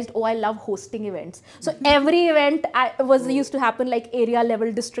realized, oh, I love hosting events. So every event used to happen like area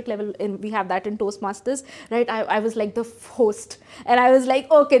level, district level. We have that in Toastmasters, right? I was like the host, and I was like,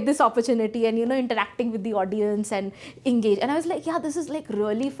 okay, this opportunity, and interacting with the audience and engage. And I was like, yeah, this is like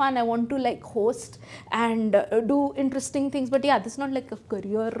really fun. I want to like host and do interesting things. But yeah, this is not like a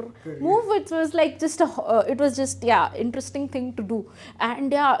career move. It was like just interesting thing to do.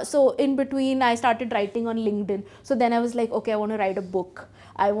 And yeah, so in between I started writing on LinkedIn. So then I was like, okay, I want to write a book.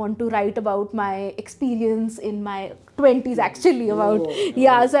 I want to write about my experience in my 20s actually about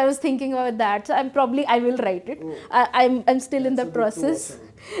so I was thinking about that. So I will write it. I'm still in the process.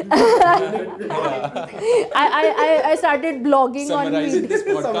 I started blogging Summarizing on this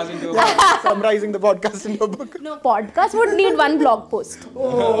podcast into a book. Summarizing the podcast in your book. No, podcast would need one blog post.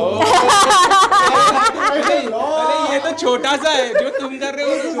 अरे ये तो छोटा सा है जो तुम कर रहे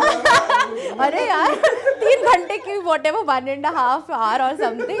हो. अरे यार 3 घंटे की whatever 1.5 hour or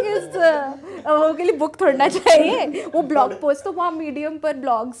something is वो के लिए बुक थोड़ना चाहिए. वो ब्लॉग पोस्ट तो वहाँ मीडियम पर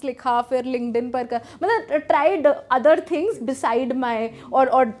ब्लॉग्स लिखा, फिर लिंक्डइन पर कर, मतलब tried other things beside my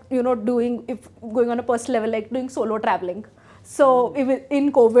or doing, if going on a personal level, like doing solo traveling. So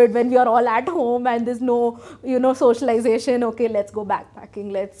in COVID, when we are all at home and there's no socialization, okay, let's go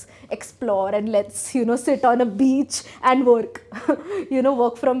backpacking, let's explore, and let's sit on a beach and work.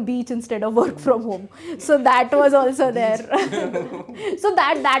 Work from beach instead of work from home. So that was also there. So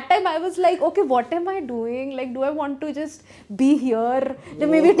that time I was like, okay, what am I doing? Like, do I want to just be here?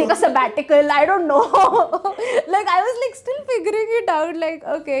 Then maybe take a sabbatical? I don't know. Like I was like still figuring it out. Like,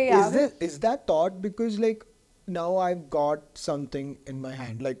 okay, yeah. Is that thought because like now I've got something in my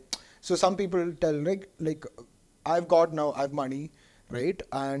hand? Like, so some people tell like I have money, right?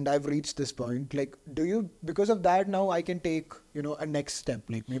 And I've reached this point. Like, because of that now I can take, a next step,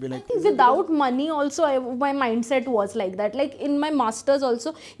 like maybe like. I think without money also, my mindset was like that. Like in my masters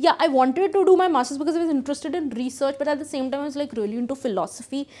also, yeah, I wanted to do my masters because I was interested in research, but at the same time I was like really into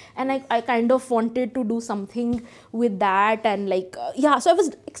philosophy, and I kind of wanted to do something with that, and like so I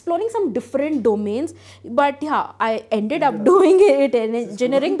was exploring some different domains, but yeah, I ended up doing it in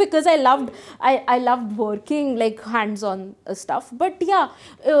engineering because I loved working like hands-on stuff. But yeah,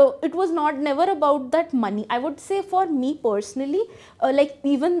 it was never about that money. I would say for me personally, like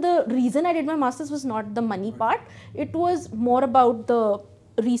even the reason I did my masters was not the money part. It was more about the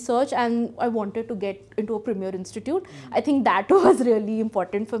research, and I wanted to get into a premier institute. I think that was really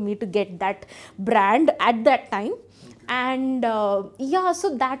important for me to get that brand at that time. And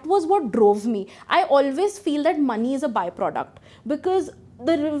so that was what drove me. I always feel that money is a byproduct, because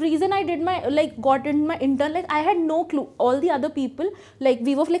the reason I did got in my intern, like I had no clue. All the other people, like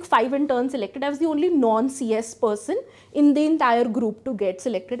we were like 5 interns selected. I was the only non-CS person in the entire group to get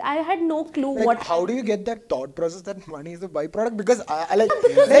selected. I had no clue like, how do you get that thought process that money is a byproduct? Because I like,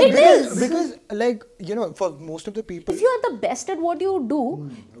 because because like, for most of the people, if you are the best at what you do,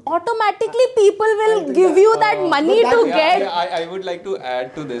 automatically people will give you that money to get. I would like to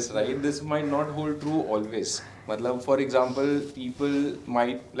add to this, right? This might not hold true always. Matlab, for example, people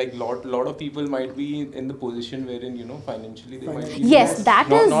might, like lot of people might be in the position wherein, you know, financially they might be. Yes,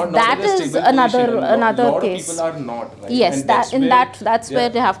 that is another lot case. Of people are not, right? Yes, And that's where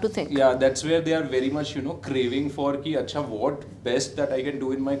they have to think. Yeah, that's where they are very much, you know, craving for ki, acha, what best that I can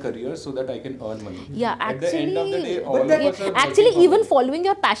do in my career so that I can earn money. Yeah, At the end of the day, actually, all of us are actually working even on- following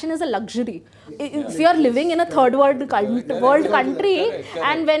your passion is a luxury. If you are living in a third world country, correct.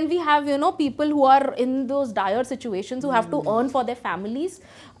 and when we have, you know, people who are in those dire situations who have to earn for their families,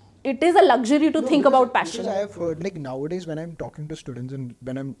 it is a luxury to think about passion. I have heard, like, nowadays when I'm talking to students and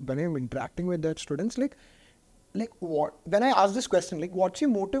when I'm interacting with their students, like what, when I ask this question, like, what's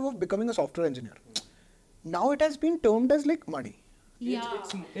your motive of becoming a software engineer? Now it has been termed as like money.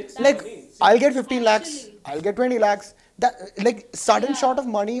 It's Like, money. I'll get 15 lakhs, I'll get 20 lakhs. That, like, sudden shot of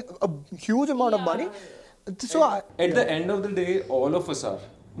money, a huge amount of money. So At the end of the day, all of us are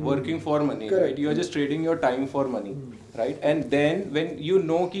working for money, right? You are just trading your time for money, right? And then when you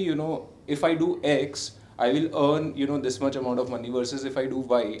know ki, you know, if I do X, I will earn, you know, this much amount of money versus if I do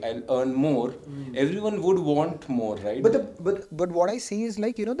Y, I'll earn more. Everyone would want more, right? But what I see is,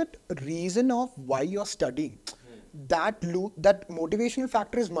 like, you know, that reason of why you're studying, that motivational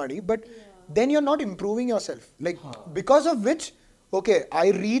factor is money, but then you're not improving yourself. Like, because of which, okay, I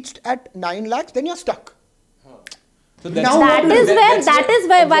reached at 9 lakhs, then you're stuck. So That is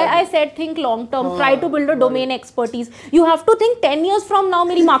why I said think long term. Try to build a domain expertise. You have to think 10 years from now,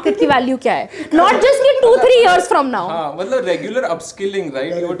 मेरी market की value क्या है? Not just कि 2-3 years from now. हाँ, मतलब regular upskilling,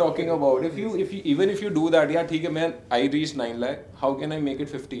 right? You were talking about. If you even if you do that, yeah, ठीक है, man, I reached 9 lakh. How can I make it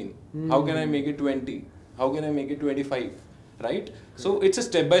 15? How can I make it 20? How can I make it 25? Right? So it's a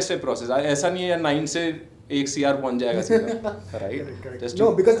step by step process. ऐसा नहीं है यार 9 से 1 CR पहुंच जाएगा सीधा, right? Just No,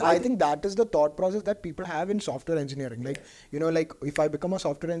 because I think that is the thought process that people have in software engineering. Like, you know, like, if I become a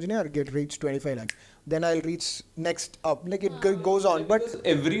software engineer, I'll reach 25 lakhs. Then I'll reach next up. Like, it goes on. But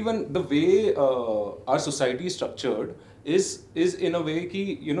everyone, the way our society is structured is in a way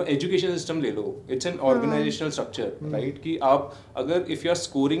कि, you know, education system ले लो. It's an organizational structure, right? कि आप अगर if you are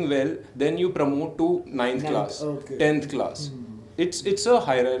scoring well, then you promote to 9th class, 10th class. It's a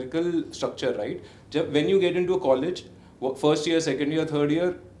hierarchical structure, right? जब when you get into a college, first year, second year, third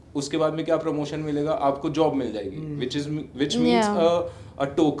year, उसके बाद में क्या promotion मिलेगा, आपको job मिल जाएगी, which means a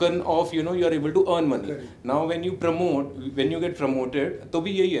token of, you know, you are able to earn money. Now when you get promoted, तो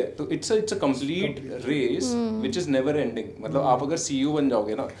भी यही है. तो it's a complete race which is never ending. मतलब आप अगर CEO बन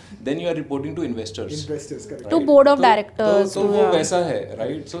जाओगे ना, then you are reporting to investors. correct. To board of directors. तो वो वैसा है,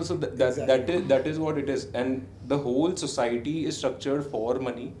 right? So that is what it is, and the whole society is structured for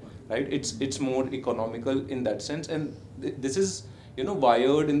money, right? It's more economical in that sense, and this is, you know,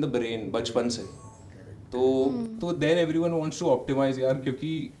 wired in the brain बचपन से. तो then everyone wants to optimize यार,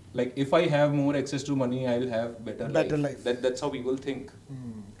 क्योंकि like if I have more access to money, I'll have better life. That's how people think.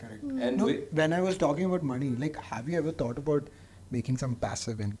 Correct. And No, when I was talking about money, like, have you ever thought about making some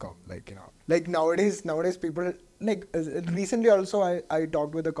passive income? Like, you know, like nowadays people, like, recently also I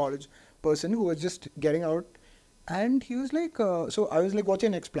talked with a college person who was just getting out, and he was like, so I was like, what's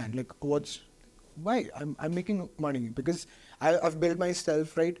your next plan? Like, why I'm making money because I've built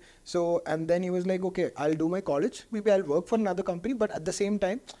myself, right? So, and then he was like, okay, I'll do my college, maybe I'll work for another company, but at the same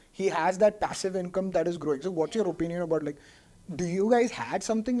time he has that passive income that is growing. So what's your opinion about, like, do you guys had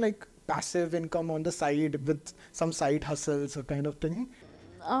something like passive income on the side with some side hustles or kind of thing?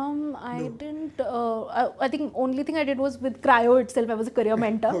 I didn't. I think only thing I did was with cryo itself. I was a career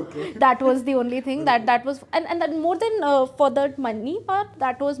mentor. That was the only thing that was, and that more than for the money part,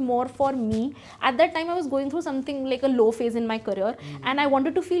 that was more for me. At that time, I was going through something like a low phase in my career, and I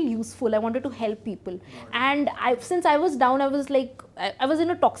wanted to feel useful. I wanted to help people, and since I was down, I was like, I was in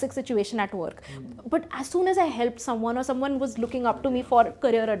a toxic situation at work. But as soon as I helped someone, or someone was looking up to me for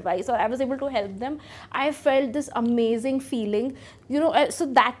career advice, or I was able to help them, I felt this amazing feeling. You know, so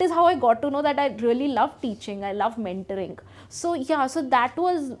that is how I got to know that I really love teaching. I love mentoring. So yeah, so that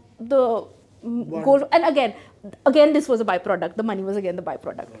was the goal. And again, this was a byproduct. The money was again the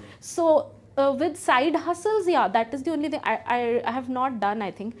byproduct. So with side hustles, yeah, that is the only thing I have not done. I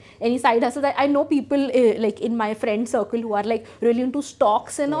think any side hustles. I know people like in my friend circle who are like really into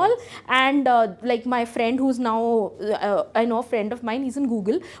stocks and all, and like my friend who's now I know a friend of mine, he's in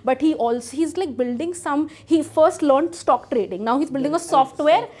Google, but he's like building some. He first learned stock trading. Now he's building a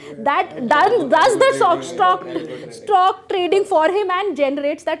software that does the stock trading for him and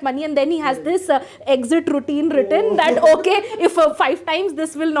generates that money, and then he has this exit routine written that okay, if 5 times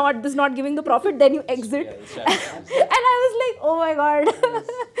this not giving the the profit, then you exit. And I was like, oh my god.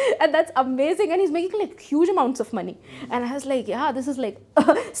 And that's amazing. And he's making like huge amounts of money. And I was like, yeah, this is like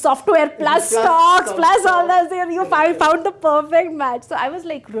software plus stocks plus all that. You found the perfect match. So I was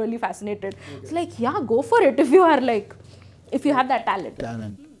like really fascinated. It's like, yeah, go for it if you are like, if you have that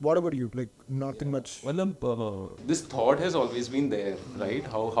talent. What about you? Like nothing much. Well, this thought has always been there, right?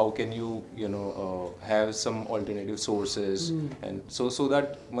 How can you have some alternative sources, and so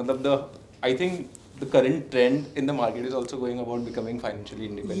that I think the current trend in the market is also going about becoming financially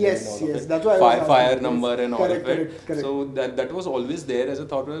independent. Yes, and all yes, of it. that's why I was Fire asking. number and all of it. Correct. So that was always there as a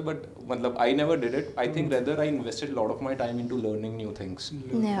thought, but I never did it. I think rather I invested a lot of my time into learning new things.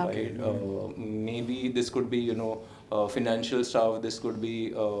 Yeah. Right? Maybe this could be financial stuff. This could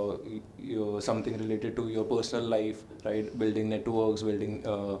be something related to your personal life, right? Building networks, building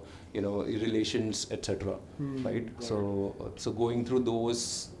relations, etc. Right? So going through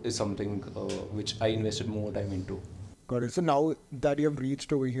those is something which I invested more time into. Got it. So now that you have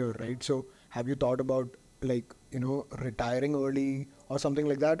reached over here, right? So have you thought about like retiring early or something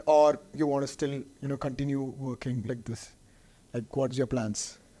like that, or you want to still continue working like this? Like what's your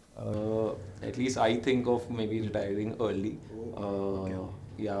plans? At least I think of maybe retiring early.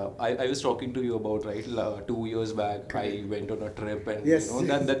 Yeah, I was talking to you about, right, 2 years back I went on a trip, and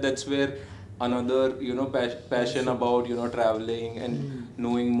that's where another passion about traveling and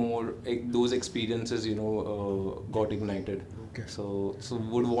knowing more, those experiences got ignited. Okay. So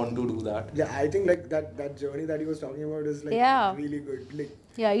would want to do that. Yeah, I think like that journey that he was talking about is like really good. Like,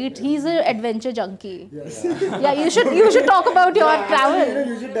 yeah, he's an adventure junkie. yes. Yeah, you should talk about your travel.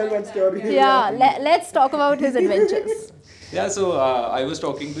 You should tell one story. Yeah, let's talk about his adventures. Yeah, so I was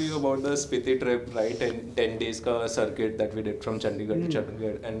talking to you about the Spiti trip, right? 10 days ka circuit that we did from Chandigarh to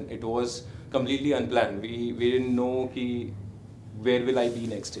Chandigarh, and it was completely unplanned. We didn't know where will I be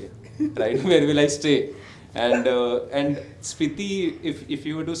next day, right? Where will I stay? And Spiti, if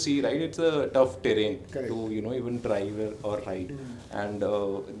you were to see, right, it's a tough terrain to even drive or ride. And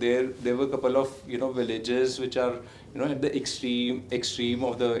there were a couple of villages which are at the extreme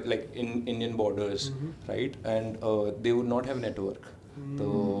of the Indian borders, right? And they would not have network.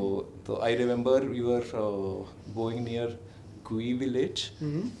 So I remember we were going near Kui village,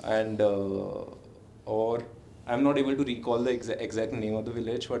 and or I'm not able to recall the exact name of the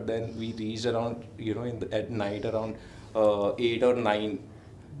village, but then we reached around at night around 8 or 9,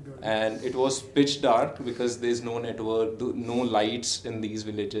 and it was pitch dark because there's no network, no lights in these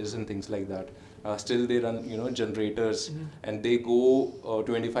villages and things like that. Still they run generators, and they go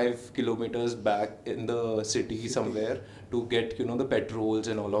 25 kilometers back in the city somewhere to get the petrols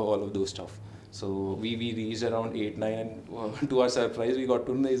and all of those stuff. So we reached around 8, 9, and to our surprise we got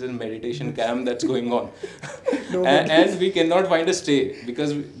to know there's a meditation camp that's going on. and we cannot find a stay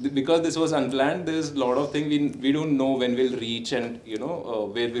because this was unplanned. There's a lot of things we don't know when we'll reach, and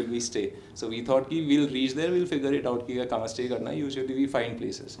where will we stay. So we thought we'll reach there, we'll figure it out ki kahan stay karna. Usually we find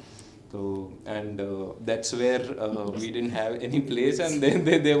places. So that's where we didn't have any place, and then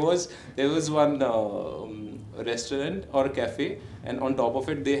there was one restaurant or cafe, and on top of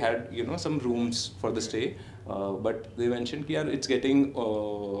it they had some rooms for the stay, but they mentioned that it's getting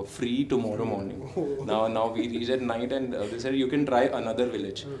free tomorrow morning. Now we reached at night, and they said you can try another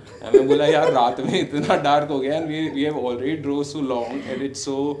village. And I बोला यार रात में इतना dark हो गया, and we have already drove so long, and it's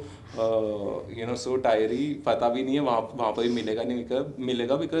so so tiring. पता भी नहीं है वहाँ पर मिलेगा नहीं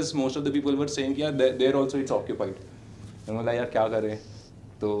मिलेगा, because most of the people were saying कि यार there also it's occupied. मैं बोला यार क्या करें.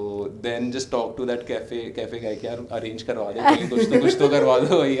 तो then just talk to that cafe guy कि यार arrange करवा दो, कुछ तो करवा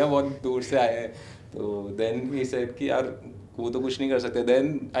दो भैया, बहुत दूर से आए हैं. तो then he said कि यार वो तो कुछ नहीं कर सकते.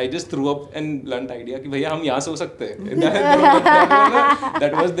 Then I just threw up an blunt idea कि भैया हम यहाँ सो सकते हैं.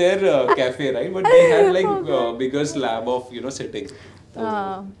 That was their cafe, right? But they had like bigger slab of sitting.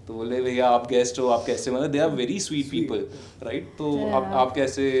 तो बोले भैया आप गेस्ट हो, आप कैसे, मतलब they are very sweet people, right? तो आप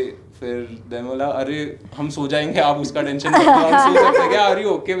कैसे, फिर देन बोला अरे हम सो जाएंगे, आप उसका टेंशन मत लो, हम सो सकते हैं क्या, are you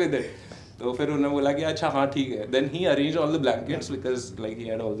okay with it? तो फिर उन्होंने बोला कि अच्छा हाँ ठीक है. Then he arrange all the blankets because like he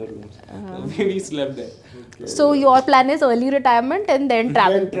had all the rooms. We slept there. So your plan is early retirement and then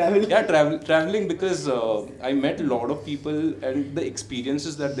travel. Yeah, traveling because I met a lot of people and the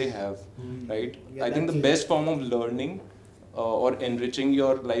experiences that they have, right? I think the best form of learning or enriching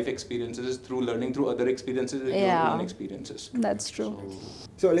your life experiences is through learning through other experiences and your own experiences. That's true.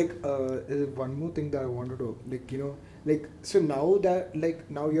 So like one more thing that I wanted to like so now that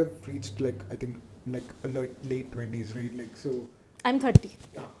now you have reached like I think like late 20s, right? Like so I'm 30.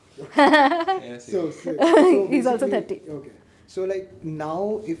 Yes, so he's also 30. Okay. So like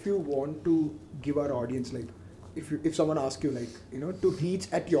now if you want to give our audience like if someone asks you like to reach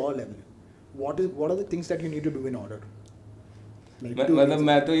at your level, what are the things that you need to do in order? Like मतलब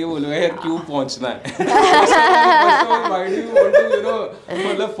मैं तो ये बोलूँगा यार क्यों पहुँचना है why do you want to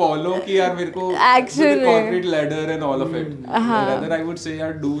मतलब follow कि यार मेरे को Actually. corporate ladder and all of it rather I would say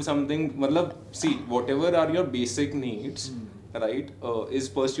यार do something मतलब see whatever are your basic needs right is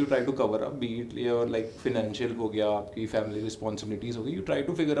first you try to cover up be it your like financial हो गया आपकी family responsibilities हो गई you try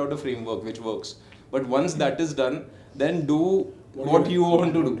to figure out a framework which works but once that is done then do what you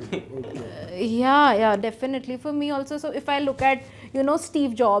want to do. Yeah, definitely. For me also, so if I look at,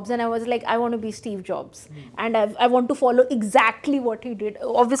 Steve Jobs, and I was like, I want to be Steve Jobs, and I want to follow exactly what he did.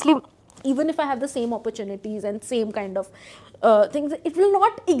 Obviously, even if I have the same opportunities and same kind of things, it will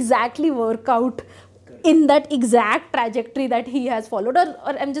not exactly work out in that exact trajectory that he has followed, or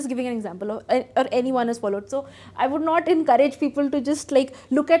I'm just giving an example of, or anyone has followed. So I would not encourage people to just like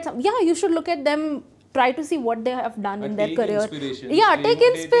look at you should look at them, try to see what they have done in their career. Yeah, take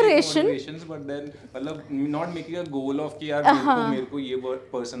inspiration. But then मतलब not making a goal of कि यार मेरे को ये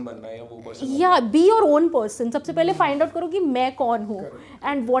person बनना है या वो person Yeah, be your own person. सबसे पहले find out करो कि मैं कौन हूँ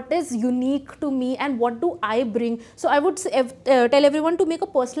and what is unique to me and what do I bring. So I would say, tell everyone to make a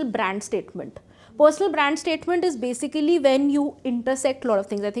personal brand statement. Personal brand statement is basically when you intersect a lot of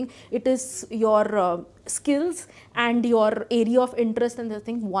things. I think it is your skills and your area of interest. And I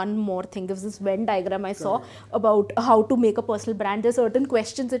think one more thing, there's this Venn diagram I saw about how to make a personal brand. There's certain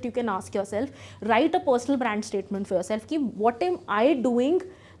questions that you can ask yourself. Write a personal brand statement for yourself. Ki, what am I doing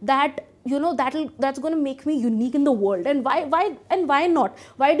that that's going to make me unique in the world, and why not?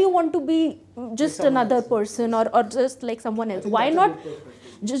 Why do you want to be just another person or just like someone else? Why not?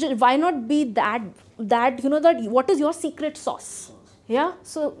 Why not be that what is your secret sauce? Yeah,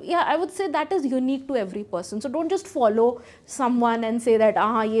 so yeah, I would say that is unique to every person. So don't just follow someone and say that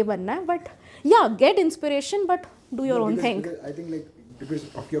ye banna hai, but yeah, get inspiration, but do your own thing. Because I think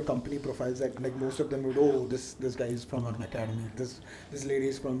because of your company profiles, that most of them would, this guy is from Unacademy, this lady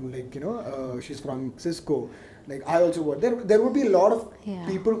is from she's from Cisco. I also work there would be a lot of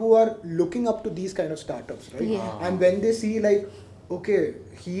people who are looking up to these kind of startups, right? And when they see okay,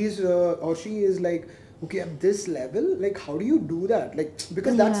 he's or she is okay, at this level, how do you do that?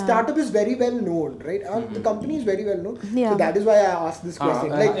 Because that startup is very well known, right? The company is very well known. So that is why I asked this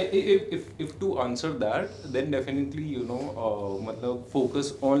question. If to answer that, then definitely,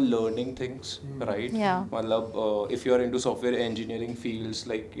 focus on learning things, right? Yeah. If you are into software engineering fields,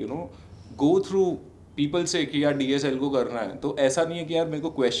 go through. People say कि यार DSL को करना है, तो ऐसा नहीं है कि यार मेरे को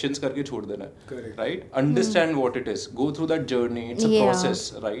questions करके छोड़ देना है, right? Understand what it is, go through that journey. It's a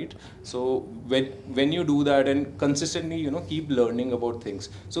process, right? So when you do that and consistently, keep learning about things.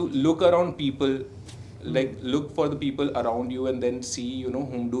 So look around people, look for the people around you, and then see,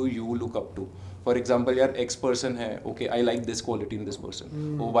 whom do you look up to. For example, यार X person है, okay, I like this quality in this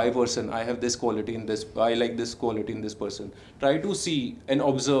person. Or Y person, I have this quality in this, I like this quality in this person. Try to see and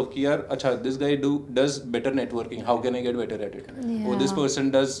observe कि यार अच्छा, this guy does better networking, how can I get better at it? Or this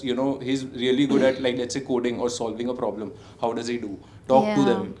person does, he's really good at let's say coding or solving a problem, how does he do? Talk to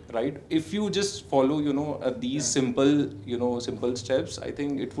them, right? If you just follow, these simple steps, I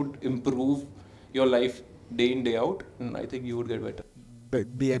think it would improve your life day in, day out, and I think you would get better.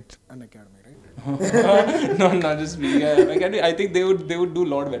 Be at Unacademy, right? No, not just me. I think they would do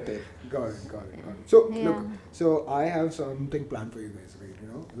a lot better. Got it. So look, so I have something planned for you guys,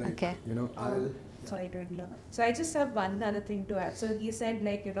 right? Okay. I'll. Sorry to interrupt. So I just have one other thing to add. So he said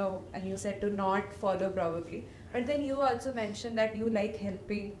and you said to not follow probably, but then you also mentioned that you like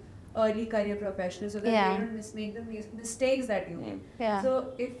helping early career professionals so that they don't make the mistakes that you make. Yeah.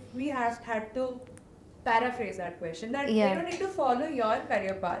 So if we have had to paraphrase that question, that they don't need to follow your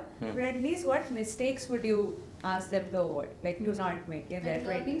career path, but at least what mistakes would you ask them to avoid, to not make in their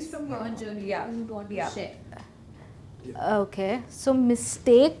 20s? From your journey, you want to share. Okay, so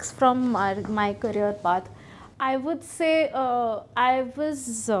mistakes from my career path, I would say I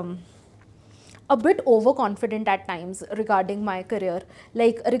was a bit overconfident at times regarding my career,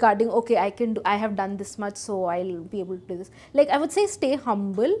 regarding okay, I have done this much, so I'll be able to do this. I would say stay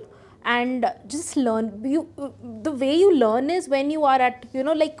humble and just learn. The way you learn is when you are at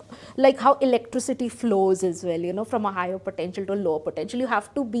like how electricity flows as well, from a higher potential to a lower potential. You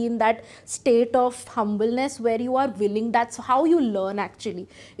have to be in that state of humbleness where you are willing. That's how you learn actually.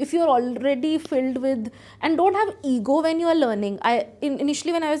 If you're already filled with, and don't have ego when you are learning.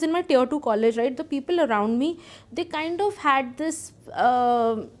 Initially when I was in my tier 2 college, right, the people around me, they kind of had this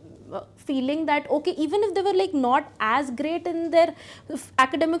feeling that okay, even if they were not as great in their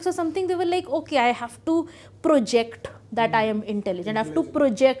academics or something, they were okay, I have to project that I am intelligent. I have to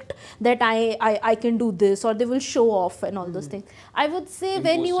project that I can do this, or they will show off and all those things. I would say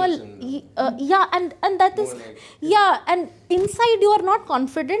when you are, yeah, and that is, yeah, and inside you are not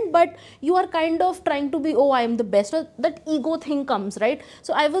confident, but you are kind of trying to be, oh, I am the best, or that ego thing comes, right?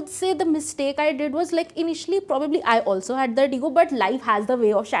 So I would say the mistake I did was, like, initially probably I also had that ego, but life has the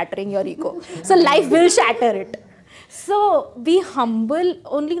way of shattering your ego. So life will shatter it. So be humble.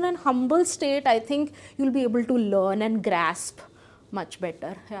 Only in a humble state, I think you'll be able to learn and grasp much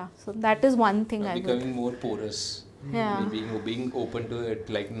better. Yeah. So that is one thing I would. Becoming more porous. Yeah. Being open to it,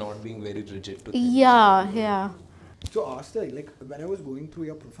 like not being very rigid to things. Yeah. Yeah. So Aastha, like when I was going through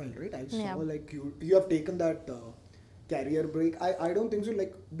your profile, right, I saw Yeah. like you have taken that career break. I don't think so,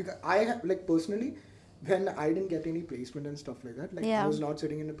 like, because like personally, when I didn't get any placement and stuff like that, like Yeah. I was not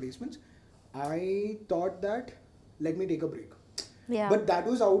sitting in the placements, I thought that let me take a break. Yeah. But that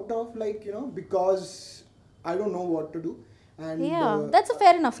was out of, like, because I don't know what to do. And Yeah. That's a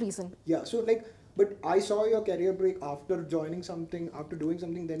fair enough reason. yeah, so like, but I saw your career break after joining something, after doing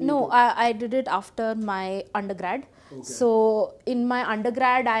something, then No, you I did it after my undergrad. Okay. So in my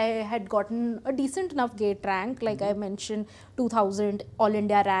undergrad, I had gotten a decent enough GATE rank, like I mentioned, 2000 All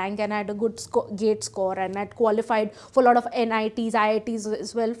India rank, and I had a good GATE score, and I'd qualified for a lot of NITs, IITs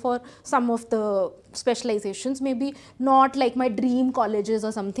as well for some of the specializations, maybe not like my dream colleges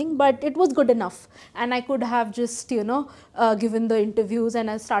or something, but it was good enough, and I could have just given the interviews, and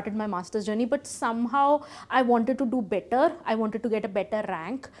I started my master's journey. But somehow I wanted to do better, I wanted to get a better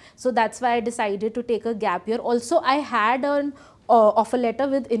rank, so that's why I decided to take a gap year. Also, I had an offer letter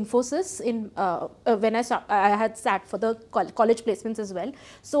with Infosys in when I had sat for the college placements as well,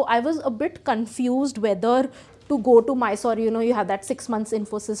 so I was a bit confused whether to go to Mysore. You have that 6 months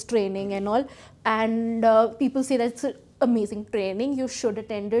Infosys training and all, and people say that's amazing training, you should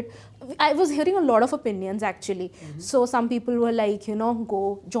attend it. I was hearing a lot of opinions actually. So some people were like,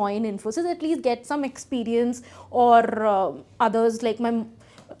 go join Infosys, at least get some experience, or others like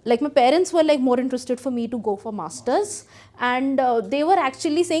my parents were like more interested for me to go for masters, and they were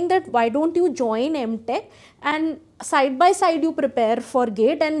actually saying that why don't you join MTech and side by side you prepare for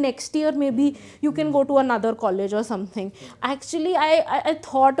GATE, and next year maybe you can go to another college or something. Actually, I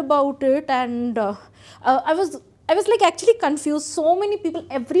thought about it, and I was like actually confused. So many people,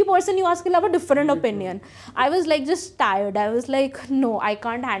 every person you ask will have a different opinion. I was like just tired. I was like, no, I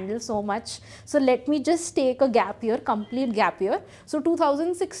can't handle so much. So let me just take a gap year, complete gap year. So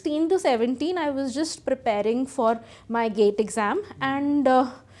 2016 to 17, I was just preparing for my GATE exam, and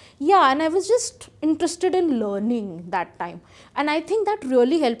yeah, and I was just interested in learning that time. And I think that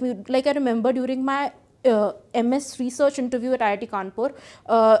really helped me. Like I remember during my MS research interview at IIT Kanpur,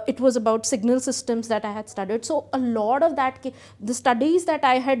 it was about signal systems that I had studied. So a lot of that, the studies that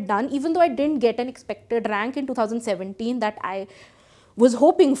I had done, even though I didn't get an expected rank in 2017 that I was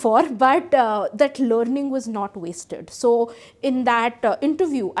hoping for, but that learning was not wasted. So in that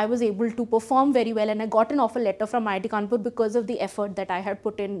interview, I was able to perform very well, and I got an offer letter from IIT Kanpur because of the effort that I had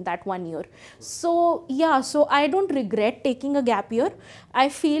put in that 1 year. So yeah, so I don't regret taking a gap year. I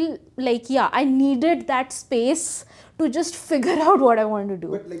feel like, yeah, I needed that space to just figure out what I want to do.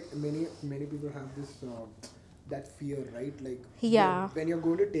 But like many people have this that fear, right? Like, yeah, when you're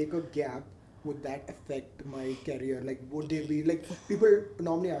going to take a gap, would that affect my career? Like, would they be like, people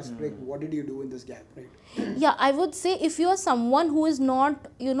normally ask, like, what did you do in this gap, right? Yeah, I would say if you are someone who is not,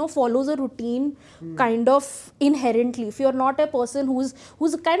 follows a routine kind of inherently, if you're not a person who's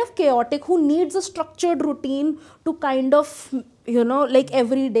kind of chaotic, who needs a structured routine to kind of, like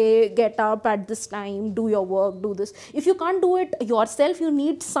every day get up at this time, do your work, do this. If you can't do it yourself, you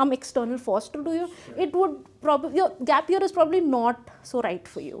need some external force to do it. It would probably, your gap year is probably not so right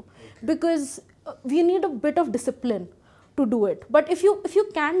for you, because we need a bit of discipline to do it. But if you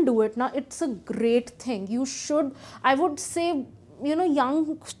can do it now, it's a great thing. You should, I would say,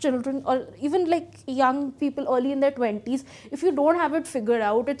 young children, or even like young people early in their 20s, if you don't have it figured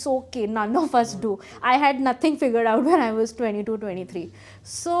out, it's okay. None of us do. I had nothing figured out when I was 22, 23.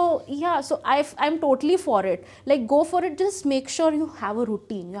 So yeah, so I'm totally for it. Like, go for it. Just make sure you have a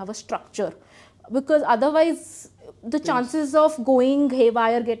routine, you have a structure, because otherwise the chances of going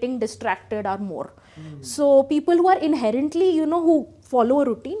haywire, getting distracted are more. So people who are inherently, who follow a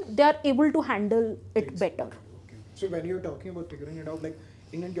routine, they are able to handle it better. Okay. So when you're talking about figuring it out, like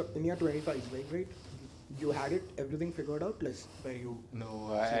in your 25s, right? You had it, everything figured out, plus where you...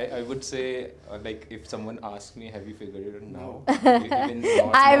 No, I would say, like, if someone asks me, have you figured it out now? Even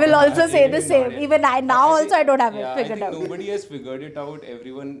not I will now, also say the even same. not yet. Even I think- I don't have it yeah, figured I out. think nobody has figured it out.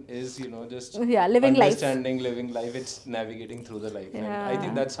 Everyone is, just Yeah, living life. understanding, living life. It's navigating through the life. And I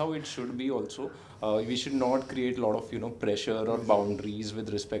think Yeah. that's how it should be also. we should not create a lot of pressure or boundaries with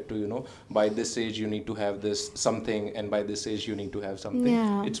respect to by this age you need to have this something, and by this age you need to have something.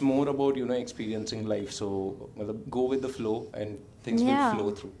 Yeah. It's more about experiencing life. So go with the flow and things will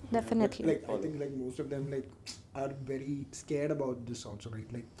flow through. Definitely. Like I think like most of them like are very scared about this also,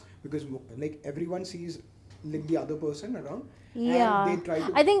 right? Like because like everyone sees like the other person around. Yeah, and they try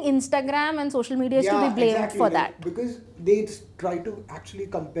to, I think Instagram and social media is to be blamed exactly, for like, that. because they try to actually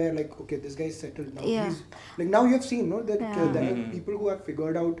compare, like, okay, this guy is settled now. Yeah. He's like, now you have seen, no, that there are Mhm. people who have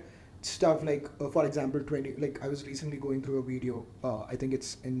figured out stuff like, for example, 20. Like I was recently going through a video. I think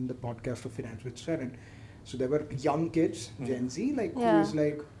it's in the podcast of Finance with Sharon. So there were young kids, Gen Z, like who is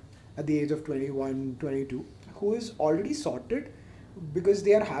like at the age of 21, 22, who is already sorted because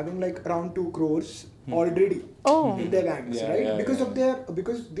they are having like around 2 crores already in their banks, right? Because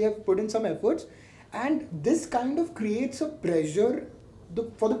they have put in some efforts, and this kind of creates a pressure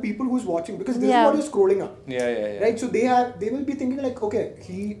for the people who's watching, because this is what is scrolling up. Right? So they will be thinking like, okay,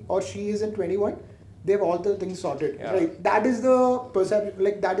 he or she is in 21. They have all the things sorted, right? That is the perception,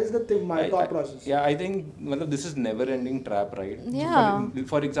 like that is the thing, my thought process. I think this is never-ending trap, right? Yeah. So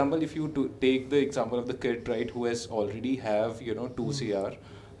for example, if you take the example of the kid, right, who has already have 2 CR,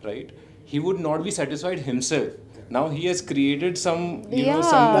 right? He would not be satisfied himself. Now he has created some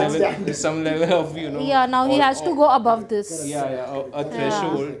some level of Yeah, now he has to go above this. a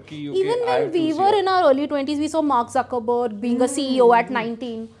threshold. Even when we were in our early 20s, we saw Mark Zuckerberg being a CEO at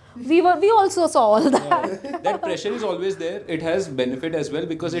 19. We also saw all that. That pressure is always there. It has benefit as well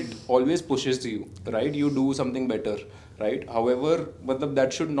because it always pushes you, right? You do something better, right? However,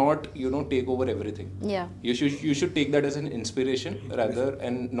 that should not take over everything. Yeah. You should take that as an inspiration rather,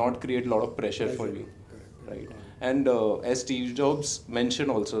 and not create a lot of pressure for you, right? And as Steve Jobs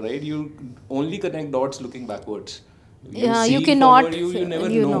mentioned also, right? You only connect dots looking backwards. You cannot. Forward, you never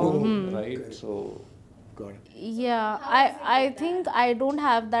know, right? So. Yeah, I think I don't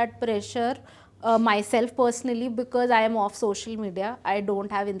have that pressure myself personally, because I am off social media. I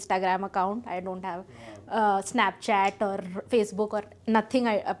don't have Instagram account. I don't have Snapchat or Facebook or nothing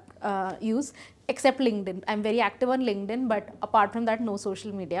I use except LinkedIn. I'm very active on LinkedIn, but apart from that, no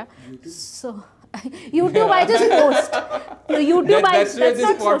social media. So YouTube, I just post. YouTube, that's where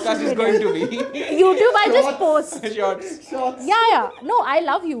this podcast is going to be. YouTube, I just post. Shorts. Yeah. No, I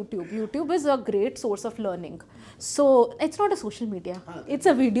love YouTube. YouTube is a great source of learning. So it's not a social media. It's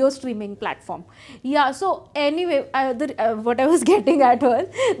a video streaming platform. Yeah. So anyway, what I was getting at was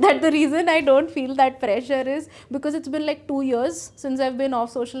that the reason I don't feel that pressure is because it's been like 2 years since I've been off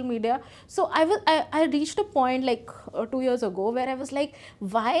social media. So I reached a point like 2 years ago where I was like,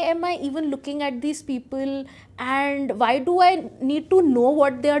 why am I even looking at these people, and why do I need to know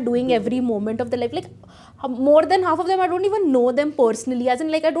what they are doing every moment of their life? Like more than half of them I don't even know them personally, as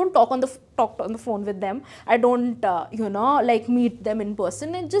in like I don't talk on the phone with them. I don't like meet them in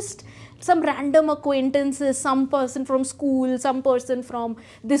person. And just some random acquaintances, some person from school, some person from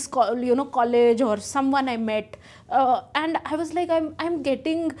this college, or someone I met, and I was like, I'm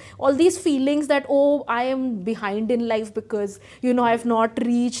getting all these feelings that, oh, I am behind in life because I've not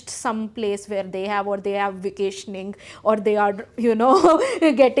reached some place where they have, or they are vacationing, or they are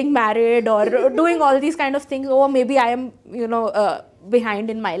getting married, or doing all these kind of things. Or maybe I am behind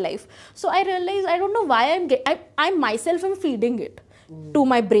in my life. So I realized I don't know why I myself am feeding it to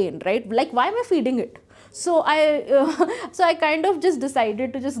my brain, right? Like, why am I feeding it? So I kind of just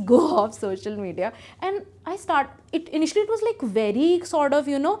decided to just go off social media, and initially it was like very sort of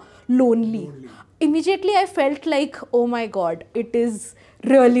lonely. Immediately I felt like, oh my god, it is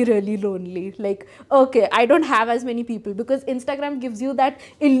really, really lonely. Like, okay, I don't have as many people, because Instagram gives you that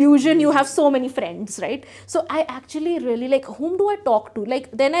illusion you have so many friends, right? So I actually really like, whom do I talk to? Like,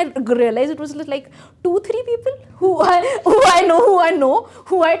 then I realized it was like 2-3 people who I know,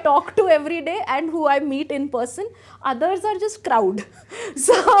 who I talk to every day and who I meet in person. Others are just crowd.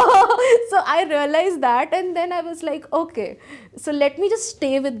 So I realized that, and then I was like, okay, so let me just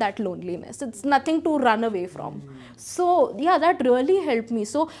stay with that loneliness. It's nothing to run away from. So yeah, that really helped me.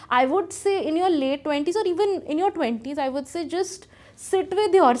 So I would say in your late 20s or even in your 20s, I would say just sit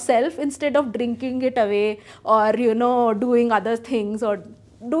with yourself instead of drinking it away, or doing other things, or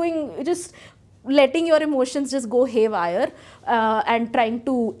just letting your emotions just go haywire, and trying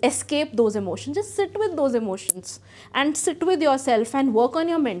to escape those emotions. Just sit with those emotions and sit with yourself and work on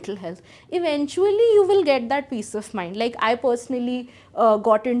your mental health. Eventually you will get that peace of mind. Like, I personally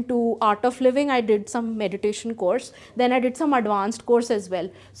got into art of living. I did some meditation course, then I did some advanced course as well.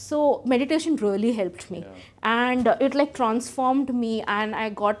 So meditation really helped me, and it like transformed me, and I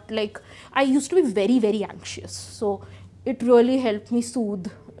got like, I used to be very, very anxious, so it really helped me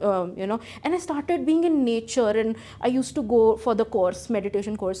soothe and I started being in nature, and I used to go for the course,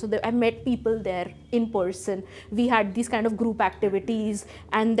 meditation course, so that I met people there in person. We had these kind of group activities,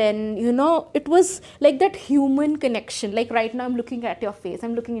 and then it was like that human connection. Like right now I'm looking at your face,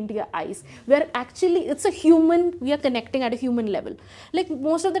 I'm looking into your eyes, where actually it's a human, we are connecting at a human level. Like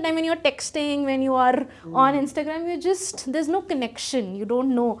most of the time when you're texting, when you are on Instagram, there's no connection. You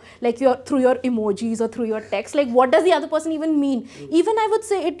don't know, like you're through your emojis or through your text, like what does the other person even mean. Even I would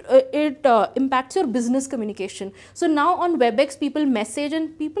say it impacts your business communication. So now on WebEx people message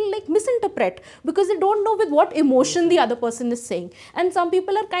and people like misinterpret because they don't know with what emotion the other person is saying. And some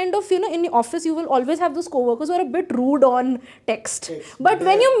people are kind of, in the office you will always have those co-workers who are a bit rude on text. But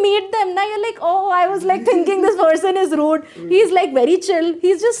when you meet them, now you're like, oh, I was like thinking this person is rude. He's like very chill.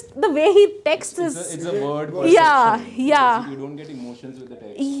 He's just, the way he texts it's a word perception. Yeah. You don't get emotions with the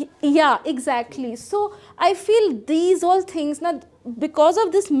text. Yeah, exactly. So I feel these all things now, because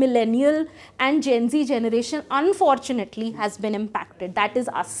of this millennial and Gen Z generation, unfortunately has been impacted. That is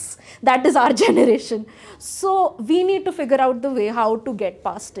us. That is our generation. So we need to figure out the way how to get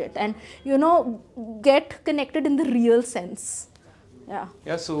past it and, get connected in the real sense. Yeah.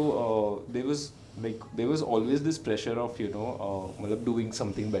 Yeah, so there was always this pressure of, doing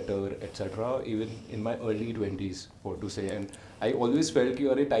something better, etc. Even in my early 20s, what to say. And I always felt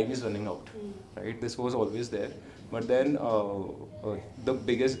that time is running out, right? This was always there. But then the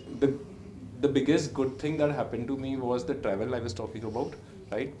biggest good thing that happened to me was the travel I was talking about,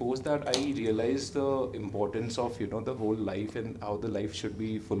 right? Post that I realized the importance of, the whole life and how the life should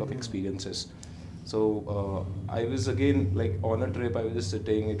be full of experiences. So I was again like on a trip, I was just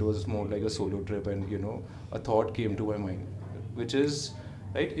sitting, it was more like a solo trip, and a thought came to my mind, which is,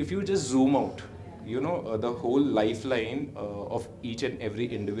 right, if you just zoom out, the whole lifeline of each and every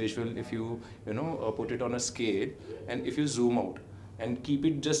individual, if you put it on a scale, and if you zoom out and keep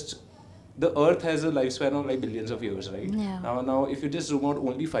it just, the earth has a lifespan of like billions of years, right? Yeah. Now if you just zoom out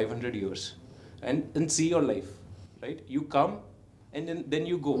only 500 years and see your life, right? You come and then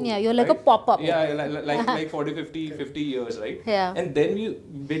you go. Yeah, you're like right? a pop-up. Yeah, like 40, 50 years, right? Yeah. And then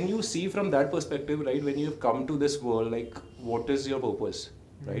when you see from that perspective, right, when you've come to this world, like what is your purpose,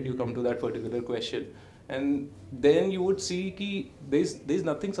 right? You come to that particular question, and then you would see ki there's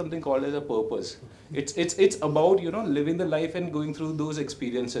nothing something called as a purpose. It's about living the life and going through those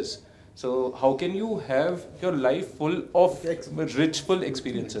experiences. So how can you have your life full of rich, full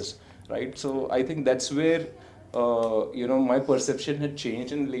experiences, right? So I think that's where my perception had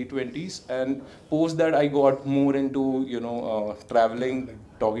changed in late 20s, and post that I got more into traveling,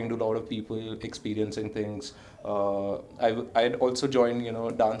 talking to a lot of people, experiencing things. I had also joined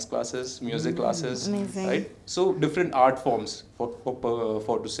dance classes, music classes. Amazing. Right? So different art forms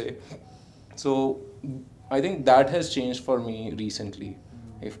for to say. So I think that has changed for me recently.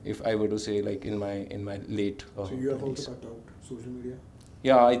 If I were to say, like in my late So you have 20s. also cut out social media?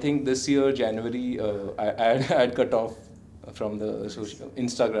 Yeah, I think this year, January, I had cut off from the social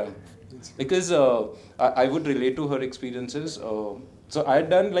Instagram because I would relate to her experiences. So I had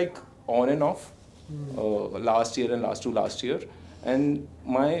done like on and off last year and last year, and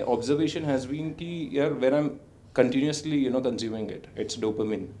my observation has been ki, when I'm continuously consuming it, it's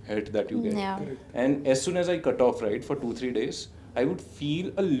dopamine hit that you get. Yeah. And as soon as I cut off, right, for 2-3 days, I would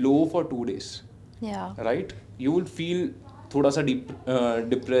feel a low for 2 days. Yeah. Right? You would feel थोड़ा सा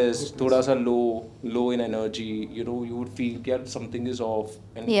depressed, थोड़ा सा low in energy, you would feel that something is off,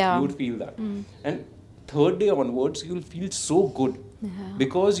 and you would feel that. And third day onwards, you'll feel so good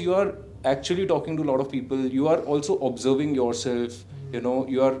because you are actually talking to a lot of people. You are also observing yourself.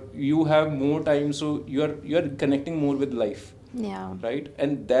 You have more time, so you are connecting more with life. Yeah. Right?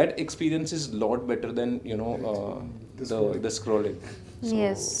 And that experience is a lot better than the scrolling. So,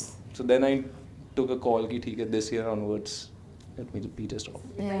 Yes. So then I took a call ki theek hai, this year onwards, let me be just off.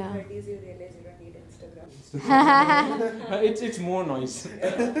 Yeah. By 20s, you realize you don't need Instagram. It's more noise.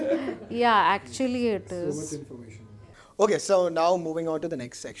 Yeah, actually it So much is. information. Okay, so now moving on to the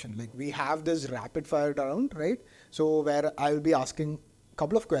next section. Like we have this rapid fire round, right? So where I will be asking a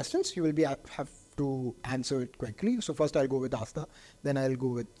couple of questions. You will be have to answer it quickly. So first I'll go with Aastha, then I'll go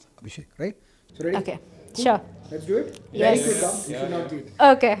with Abhishek, right? So ready? Okay, sure. Let's do it. Yes. Ready to come? You should not cheat.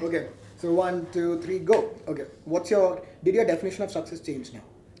 Okay. Okay. So 1, 2, 3, go. Okay. Did your definition of success change now?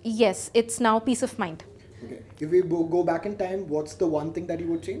 Yes, it's now peace of mind. Okay. If we go back in time, what's the one thing that you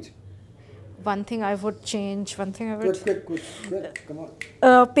would change? One thing I would change, one thing I would Quick. Come on.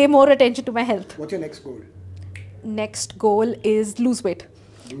 pay more attention to my health. What's your next goal? Next goal is lose weight.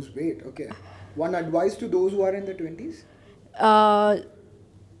 Lose weight. Okay. One advice to those who are in the 20s?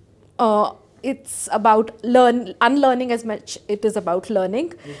 it's about unlearning as much it is about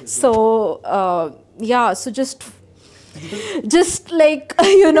learning. So yeah, so just like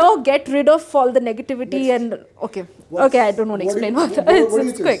get rid of all the negativity. And okay, I don't want to explain what do you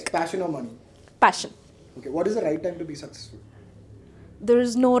it's choose? quick. Passion or money? Passion. Okay, what is the right time to be successful? There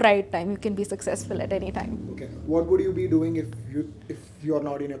is no right time. You can be successful at any time. Okay, what would you be doing if you are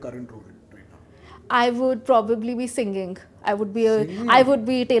not in your current role right now? I would probably be singing. I would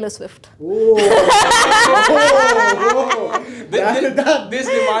be Taylor Swift. Oh, This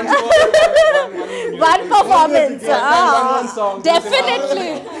demands One performance. one song.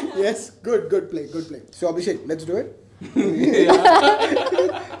 Definitely. yes, good play. So Abhishek, let's do it.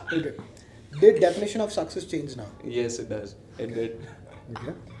 Okay. Did definition of success change now? Yes, it does. It did.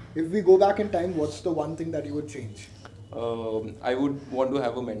 Okay. If we go back in time, what's the one thing that you would change? I would want to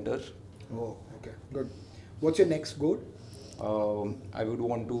have a mentor. Oh, okay, good. What's your next goal? I would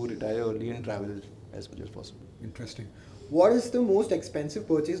want to retire early and travel as much as possible. Interesting. What is the most expensive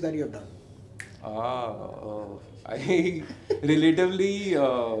purchase that you have done? I relatively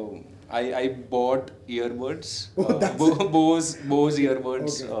I bought earbuds. Bose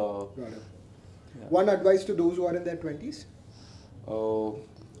earbuds. Okay. Got it. One advice to those who are in their 20s?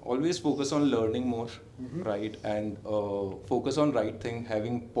 Always focus on learning more, right? And focus on right thing.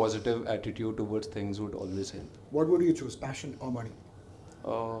 Having positive attitude towards things would always help. What would you choose, passion or money?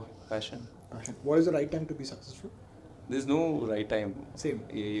 Passion. Passion. What is the right time to be successful? There's no right time. Same.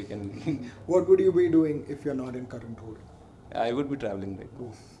 Yeah, you can. What would you be doing if you're not in current role? I would be traveling. Right?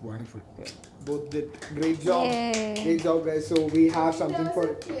 Oh, wonderful. Yeah. Both did great job. Yay. Great job, guys. So we have something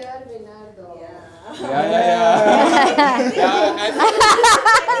for. Clear winner though.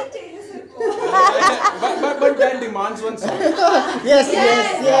 But that demands one song. Yes.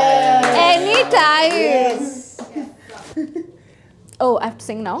 Anytime. Yes. Oh, I have to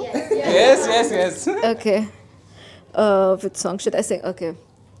sing now? Yes. Okay. Which song should I sing? Okay.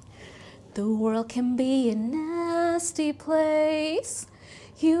 The world can be a nasty place.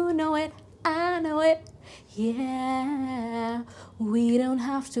 You know it, I know it. Yeah. We don't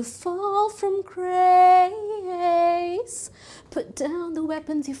have to fall from grace. Put down the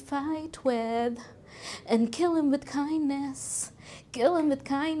weapons you fight with and kill him with kindness. Kill him with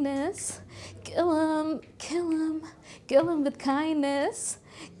kindness. Kill him with kindness.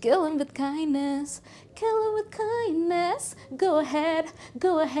 Kill him with kindness. Kill him with kindness. Go ahead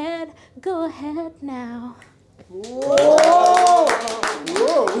now. Whoa.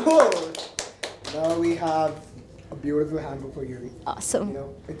 Now we have a beautiful hammer for you. Awesome.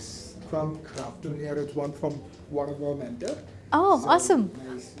 It's from Crafton here. It's one from one of our mentors. Oh, awesome.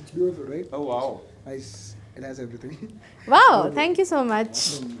 Nice. It's beautiful, right? Oh wow! Nice. It has everything. Wow, thank you so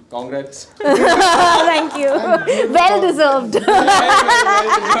much. Congrats. Thank you. Well deserved.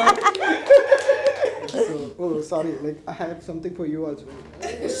 Oh, sorry. I have something for you also.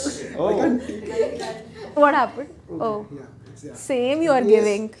 Oh. What happened? Okay, Oh. yeah. Same you are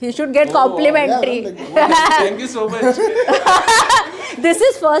giving. You should get complimentary. Thank you so much. This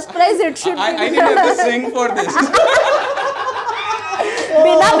is first prize. It should be. I didn't have to sing for this.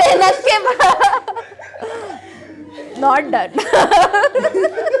 बिना मेहनत के not done.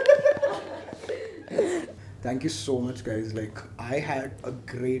 Thank you so much, guys. I had a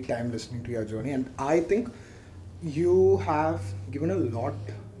great time listening to your journey, and I think you have given a lot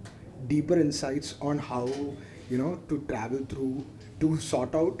deeper insights on how to travel through, to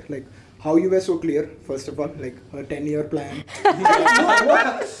sort out how you were so clear. First of all, a 10-year plan. I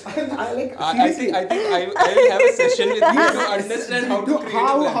think I will have a session with you to understand how to create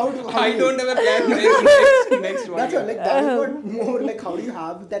a plan. I don't have a plan next one. That's all. That is what more how do you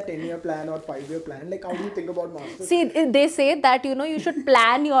have that 10-year plan or 5-year plan? How do you think about masters? See, they say that you should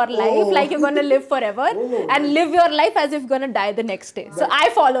plan your life like you're gonna live forever and live your life as if you're gonna die the next day. So I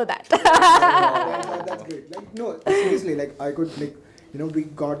follow that. That's great. No, seriously, I could we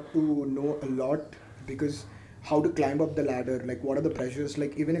got to know a lot, because how to climb up the ladder, what are the pressures,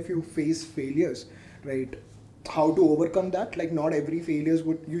 even if you face failures, right, how to overcome that. Not every failures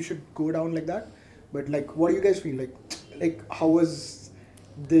you should go down like that, but what do you guys feel how was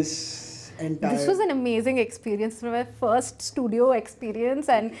this entire... This was an amazing experience, my first studio experience,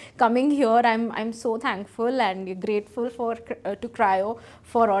 and coming here I'm so thankful and grateful for to Cryo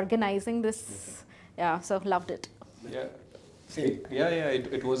for organizing this. Yeah, so loved it. Yeah.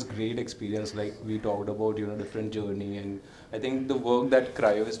 It was great experience. We talked about different journey, and I think the work that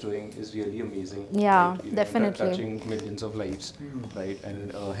Cryo is doing is really amazing. Yeah, definitely. Touching millions of lives, right,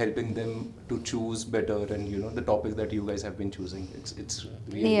 and helping them to choose better, and the topics that you guys have been choosing. It's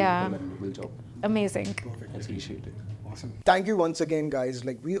really a memorable job. Amazing. Perfect. I appreciate it. Awesome. Thank you once again, guys.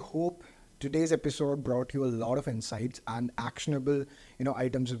 We hope today's episode brought you a lot of insights and actionable,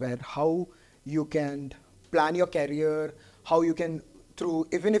 items where how you can plan your career, how you can through,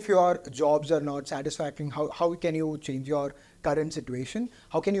 even if your jobs are not satisfactory, how can you change your current situation?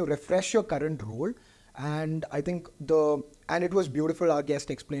 How can you refresh your current role? And I think and it was beautiful, our guest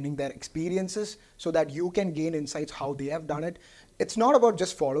explaining their experiences so that you can gain insights how they have done it. It's not about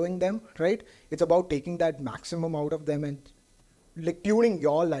just following them, right? It's about taking that maximum out of them and like tuning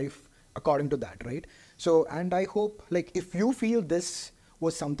your life according to that, right? So, and I hope like if you feel this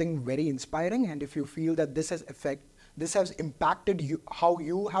was something very inspiring, and if you feel that this has impacted you, how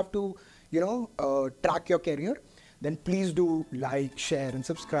you have to, track your career, then please do like, share, and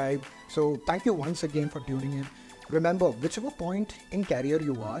subscribe. So thank you once again for tuning in. Remember, whichever point in career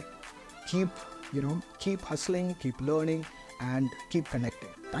you are, keep hustling, keep learning, and keep connecting.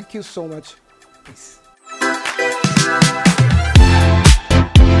 Thank you so much. Peace.